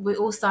we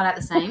all start out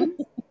the same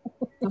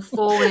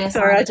before we.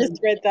 Sorry, I just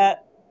read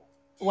that.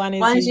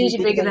 One's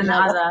usually bigger than the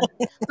other.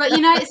 But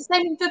it's the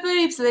same for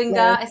boobs, Linga.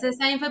 Yeah. It's the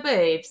same for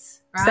boobs,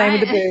 right? Same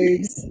with the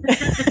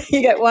boobs. You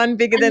get one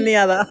bigger than the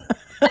other.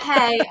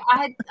 Hey,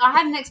 I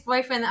had an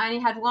ex-boyfriend that only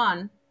had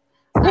one.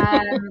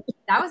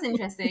 That was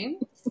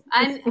interesting.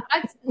 And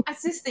I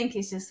just think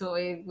it's just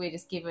what we're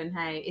just given.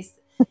 Hey,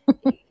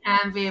 it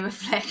can be a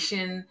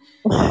reflection.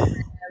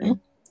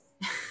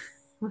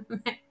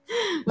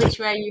 Which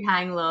way you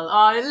hang, lol.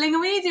 Oh, Linga,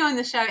 we need you on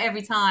the show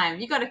every time.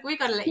 We gotta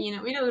let you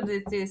know. We don't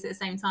do this at the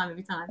same time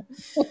every time.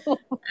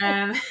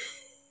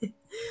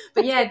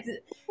 But yeah,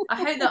 I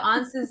hope that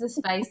answers the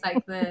space,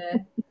 like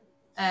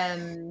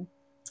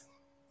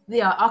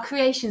our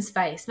creation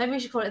space. Maybe we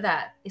should call it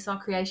that. It's our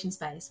creation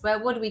space.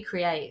 What do we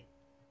create?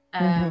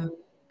 And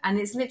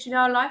it's literally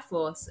our life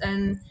force.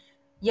 And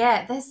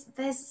yeah,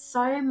 there's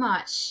so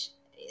much.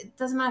 It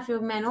doesn't matter if you're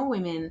men or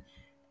women.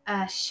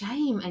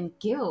 Shame and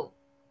guilt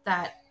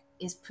that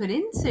is put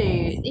into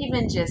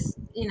even just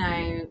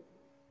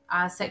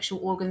our sexual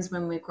organs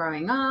when we're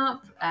growing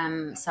up,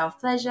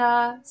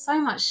 self-pleasure,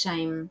 so much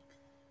shame.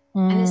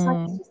 And it's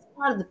like it's just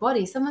part of the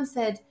body. Someone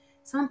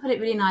put it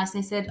really nice,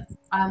 and they said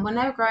when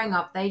they were growing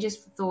up they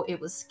just thought it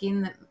was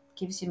skin that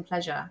gives you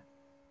pleasure.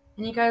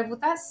 And you go, well,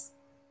 that's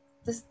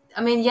this,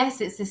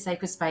 yes, it's this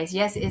sacred space,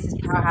 yes, it is this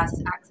powerhouse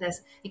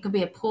access, it could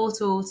be a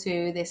portal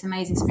to this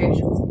amazing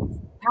spiritual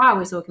power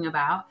we're talking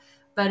about,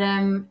 but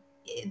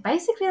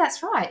basically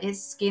that's right,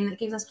 it's skin that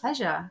gives us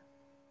pleasure.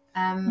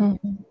 Why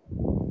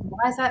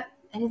is that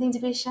anything to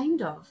be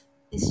ashamed of?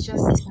 It's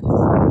just a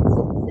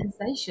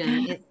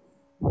sensation. It's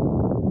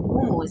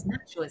normal, it's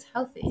natural, it's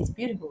healthy, it's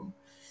beautiful.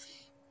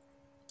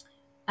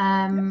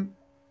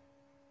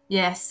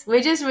 Yes,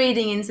 we're just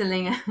reading into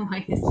Linga.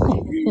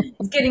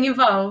 It's getting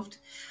involved.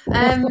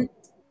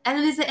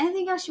 Ellen, is there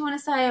anything else you want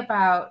to say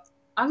about?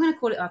 I'm going to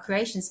call it our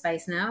creation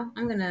space now.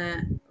 I'm going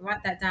to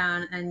write that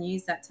down and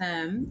use that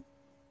term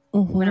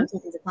when Mm-hmm. I'm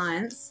talking to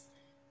clients.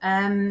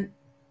 Um,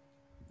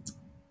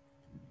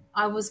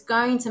 I was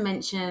going to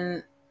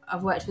mention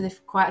I've worked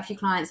with quite a few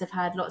clients that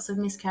have had lots of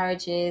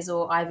miscarriages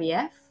or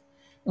IVF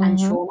and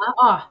Mm-hmm. trauma.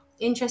 Oh,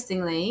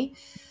 interestingly,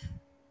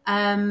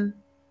 um,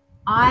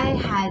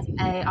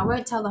 I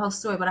won't tell the whole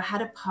story, but I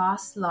had a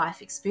past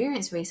life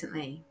experience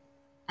recently,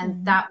 and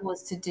Mm-hmm. that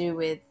was to do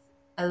with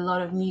a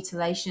lot of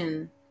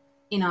mutilation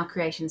in our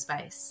creation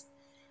space.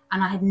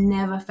 And I had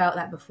never felt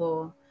that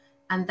before.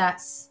 And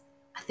that's,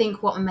 I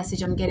think, what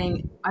message I'm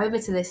getting over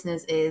to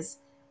listeners is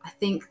I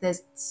think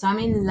there's so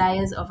many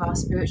layers of our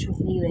spiritual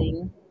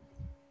healing,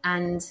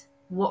 and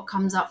what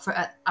comes up for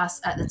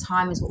us at the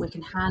time is what we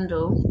can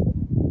handle.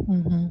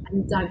 Mm-hmm.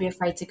 And don't be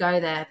afraid to go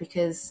there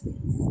because,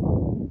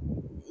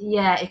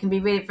 yeah, it can be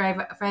really very,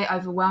 very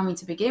overwhelming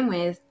to begin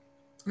with.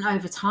 And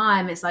over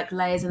time, it's like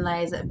layers and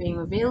layers that are being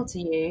revealed to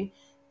you.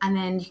 And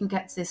then you can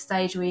get to this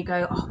stage where you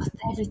go, oh,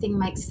 everything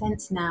makes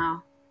sense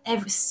now.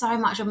 So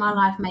much of my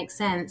life makes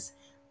sense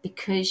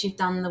because you've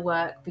done the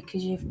work,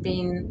 because you've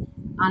been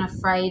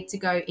unafraid to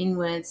go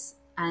inwards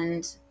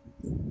and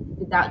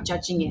without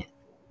judging it,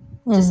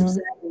 just Mm-hmm.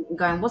 observing and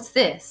going, what's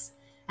this?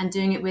 And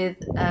doing it with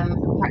a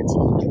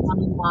practitioner one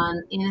on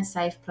one in a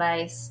safe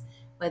place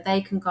where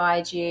they can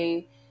guide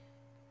you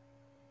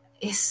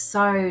is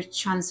so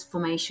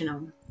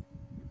transformational.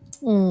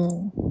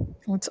 Mm.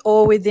 It's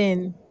all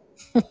within.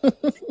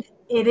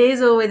 It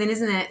is all within,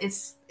 isn't it?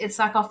 It's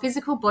like our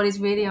physical bodies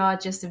really are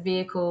just a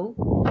vehicle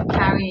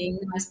carrying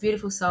the most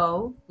beautiful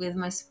soul with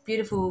most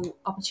beautiful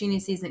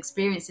opportunities and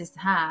experiences to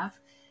have.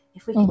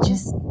 If we can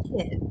just Mm-hmm.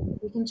 see it,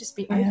 we can just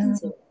be open Yeah.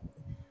 to it.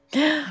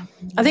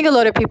 I think a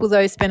lot of people,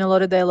 though, spend a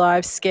lot of their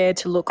lives scared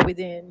to look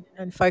within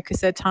and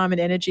focus their time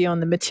and energy on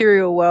the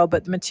material world,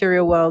 but the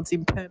material world's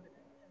impermanent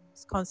and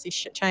it's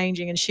constantly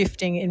changing and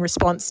shifting in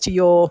response to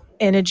your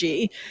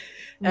energy.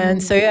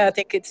 And so, Mm. yeah, I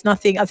think it's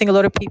nothing. I think a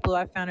lot of people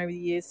I've found over the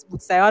years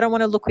would say, I don't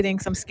want to look within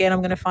because I'm scared I'm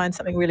going to find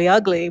something really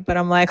ugly. But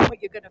I'm like,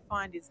 what you're going to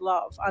find is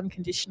love,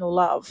 unconditional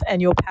love,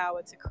 and your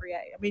power to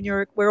create. I mean,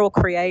 we're all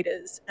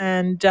creators.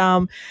 And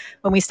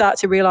when we start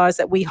to realize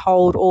that we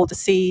hold all the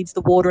seeds,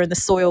 the water, and the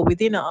soil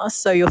within us,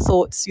 so your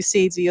thoughts, your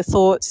seeds are your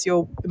thoughts,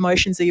 your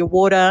emotions are your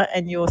water,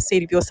 and your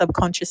seed of your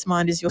subconscious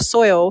mind is your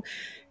soil,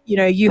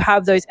 you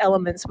have those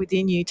elements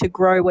within you to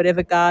grow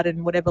whatever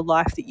garden, whatever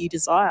life that you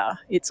desire.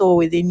 It's all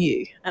within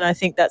you. And I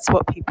think that's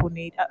what people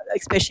need,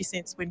 especially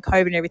since when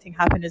COVID and everything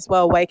happened as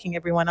well, waking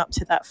everyone up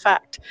to that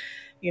fact.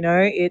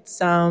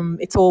 It's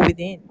all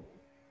within.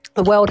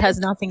 The world has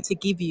nothing to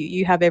give you.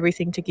 You have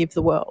everything to give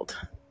the world.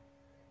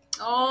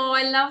 Oh,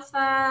 I love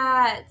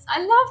that. I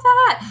love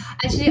that.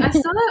 Actually,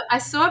 I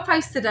saw a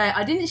post today.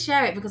 I didn't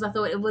share it because I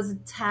thought it was a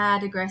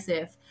tad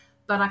aggressive,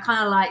 but I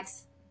kind of liked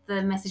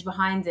the message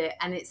behind it.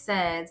 And it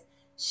said,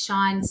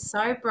 "Shine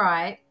so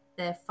bright,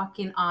 their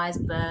fucking eyes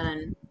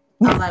burn."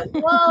 I was like,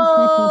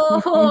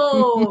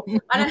 "Whoa!"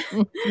 I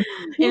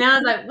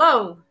was like,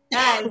 "Whoa."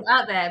 That is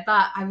out there,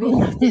 but I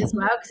really loved it as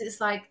well because it's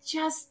like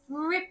just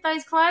rip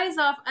those clothes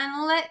off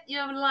and let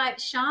your light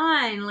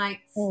shine.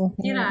 Like, I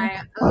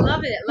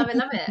love it, love it,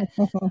 love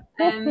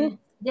it.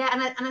 Yeah,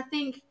 and I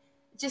think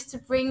just to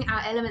bring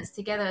our elements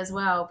together as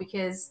well,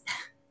 because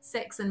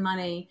sex and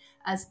money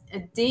as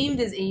are deemed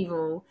as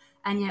evil,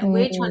 and yet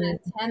we're trying to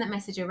turn that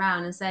message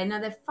around and say,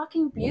 no, they're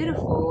fucking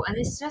beautiful, and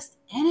it's just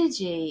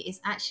energy. It's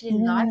actually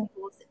life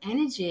force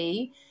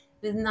energy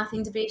with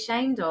nothing to be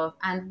ashamed of,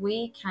 and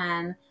we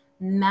can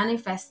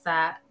manifest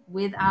that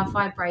with our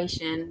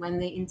vibration when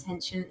the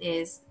intention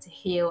is to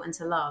heal and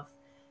to love.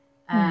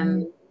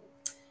 Um,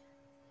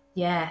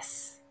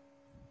 yes, yes.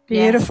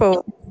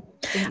 Beautiful.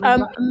 I think we've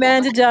got.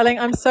 Amanda, darling,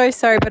 I'm so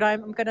sorry, but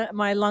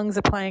my lungs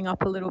are playing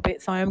up a little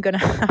bit, so I'm gonna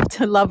have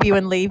to love you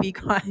and leave you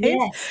guys.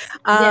 Yes,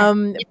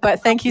 yes.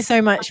 But thank you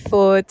so much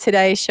for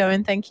today's show,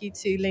 and thank you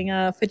to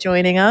Linga for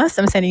joining us.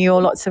 I'm sending you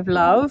all lots of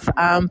love.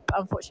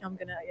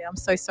 Unfortunately, I'm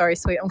so sorry,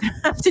 sweet. I'm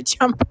gonna have to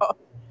jump off.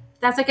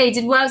 That's okay. You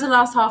did well to the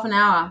last half an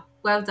hour.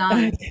 Well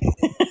done.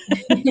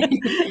 Goodbye,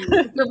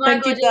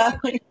 Thank you, gorgeous.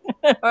 darling.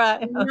 All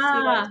right, I'll see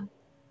you later. Yeah.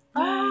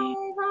 Bye.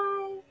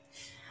 Bye.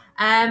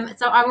 Bye.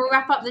 So I will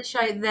wrap up the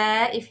show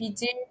there. If you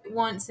do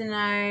want to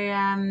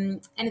know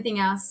anything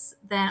else,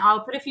 then I'll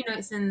put a few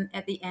notes in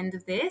at the end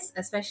of this,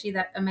 especially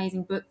that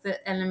amazing book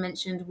that Ellen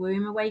mentioned,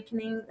 Womb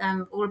Awakening,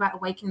 all about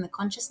awakening the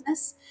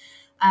consciousness.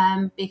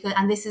 And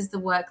this is the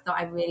work that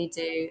I really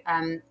do.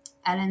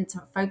 Ellen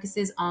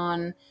focuses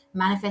on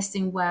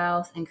manifesting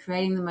wealth and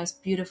creating the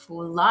most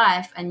beautiful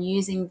life and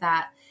using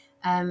that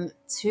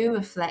to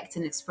reflect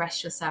and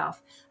express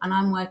yourself. And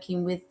I'm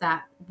working with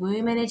that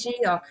womb energy,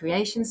 our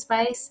creation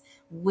space,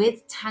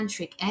 with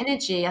tantric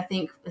energy. I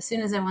think as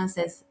soon as everyone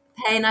says,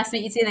 "Hey, nice to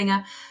meet you too,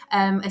 Linga,"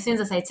 as soon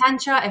as I say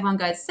tantra, everyone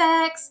goes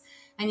sex,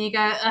 and you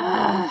go,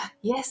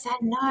 yes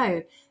and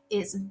no.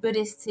 It's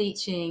Buddhist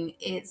teaching,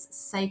 it's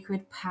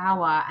sacred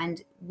power,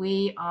 and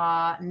we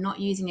are not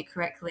using it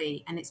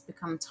correctly, and it's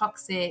become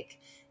toxic.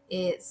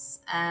 It's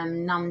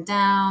numbed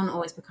down,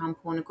 or it's become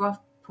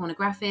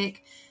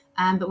pornographic.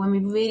 But when we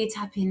really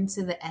tap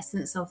into the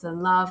essence of the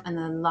love and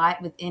the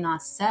light within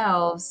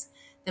ourselves,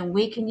 then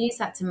we can use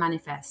that to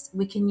manifest.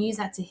 We can use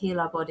that to heal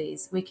our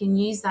bodies. We can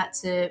use that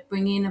to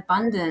bring in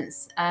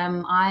abundance.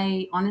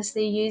 I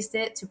honestly used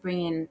it to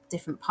bring in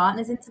different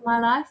partners into my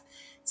life,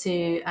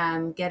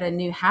 to get a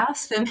new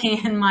house for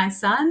me and my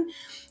son.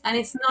 And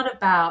it's not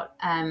about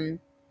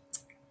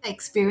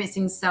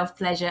experiencing self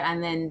pleasure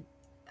and then,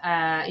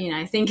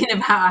 thinking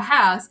about a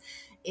house.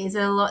 Is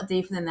a lot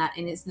deeper than that,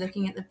 and it's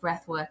looking at the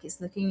breath work.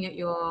 It's looking at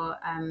your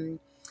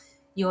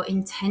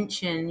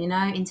intention.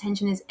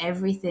 Intention is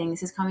everything.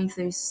 This is coming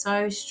through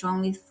so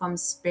strongly from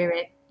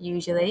spirit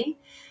usually.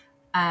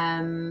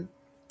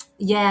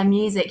 Yeah,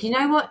 music. You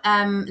know what,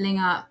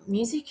 Linga,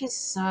 music is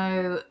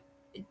so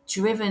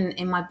driven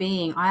in my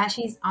being.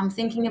 I'm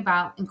thinking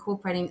about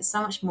incorporating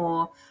so much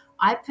more.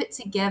 I put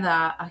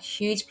together a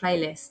huge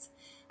playlist,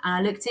 and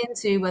I looked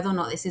into whether or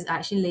not this is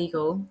actually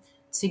legal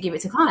to give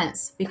it to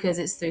clients because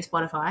it's through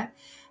Spotify.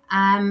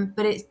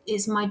 But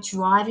it's my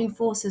driving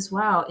force as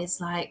well.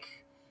 It's like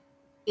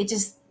it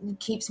just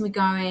keeps me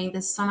going.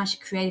 There's so much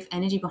creative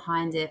energy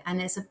behind it,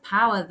 and it's a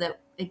power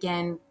that,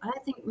 again, I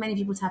don't think many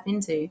people tap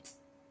into.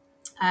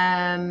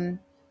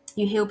 Um,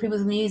 you heal people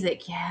with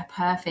music. Yeah,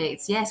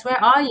 perfect. Yes,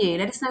 where are you?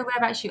 Let us know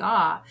whereabouts you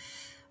are.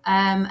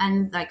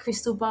 And like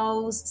crystal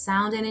bowls,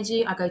 sound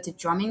energy. I go to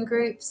drumming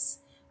groups.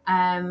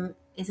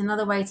 It's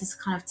another way to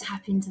kind of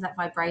tap into that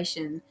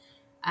vibration.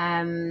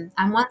 And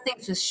one thing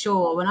for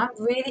sure, when I'm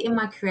really in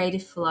my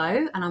creative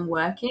flow and I'm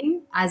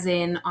working, as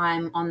in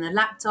I'm on the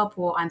laptop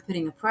or I'm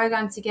putting a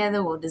program together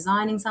or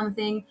designing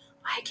something,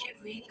 I get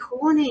really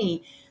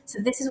horny. So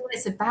this is what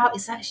it's about.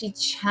 It's actually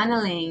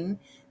channeling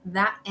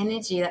that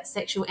energy, that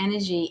sexual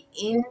energy,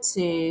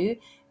 into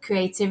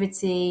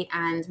creativity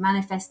and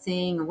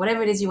manifesting or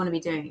whatever it is you want to be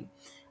doing.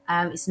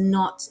 It's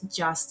not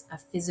just a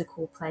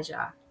physical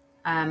pleasure,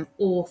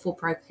 or for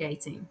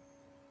procreating.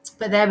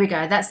 But there we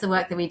go. That's the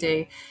work that we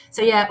do.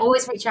 So yeah,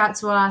 always reach out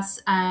to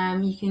us.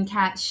 You can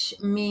catch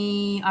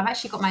me. I've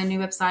actually got my new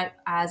website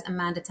as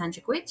Amanda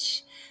Tantric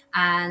Witch,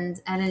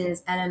 and Ellen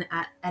is Ellen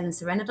at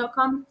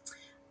ellenserena.com.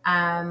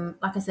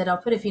 Like I said, I'll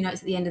put a few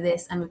notes at the end of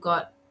this, and we've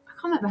got, I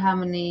can't remember how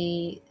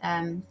many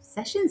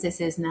sessions this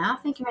is now.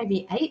 I think it may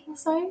be 8 or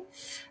so.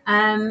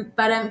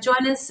 But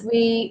join us.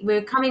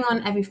 We're coming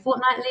on every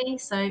fortnightly,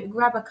 so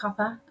grab a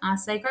cuppa. I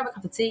say grab a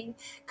cup of tea.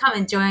 Come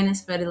and join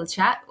us for a little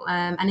chat.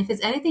 And if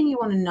there's anything you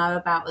want to know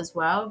about as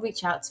well,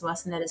 reach out to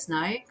us and let us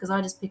know, because I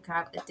just pick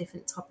out a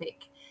different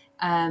topic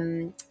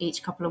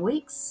each couple of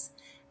weeks.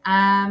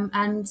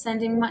 And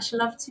sending much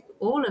love to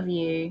all of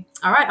you.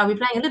 All right, I'll be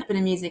playing a little bit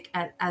of music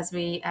as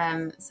we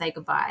say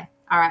goodbye.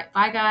 All right,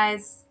 bye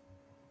guys.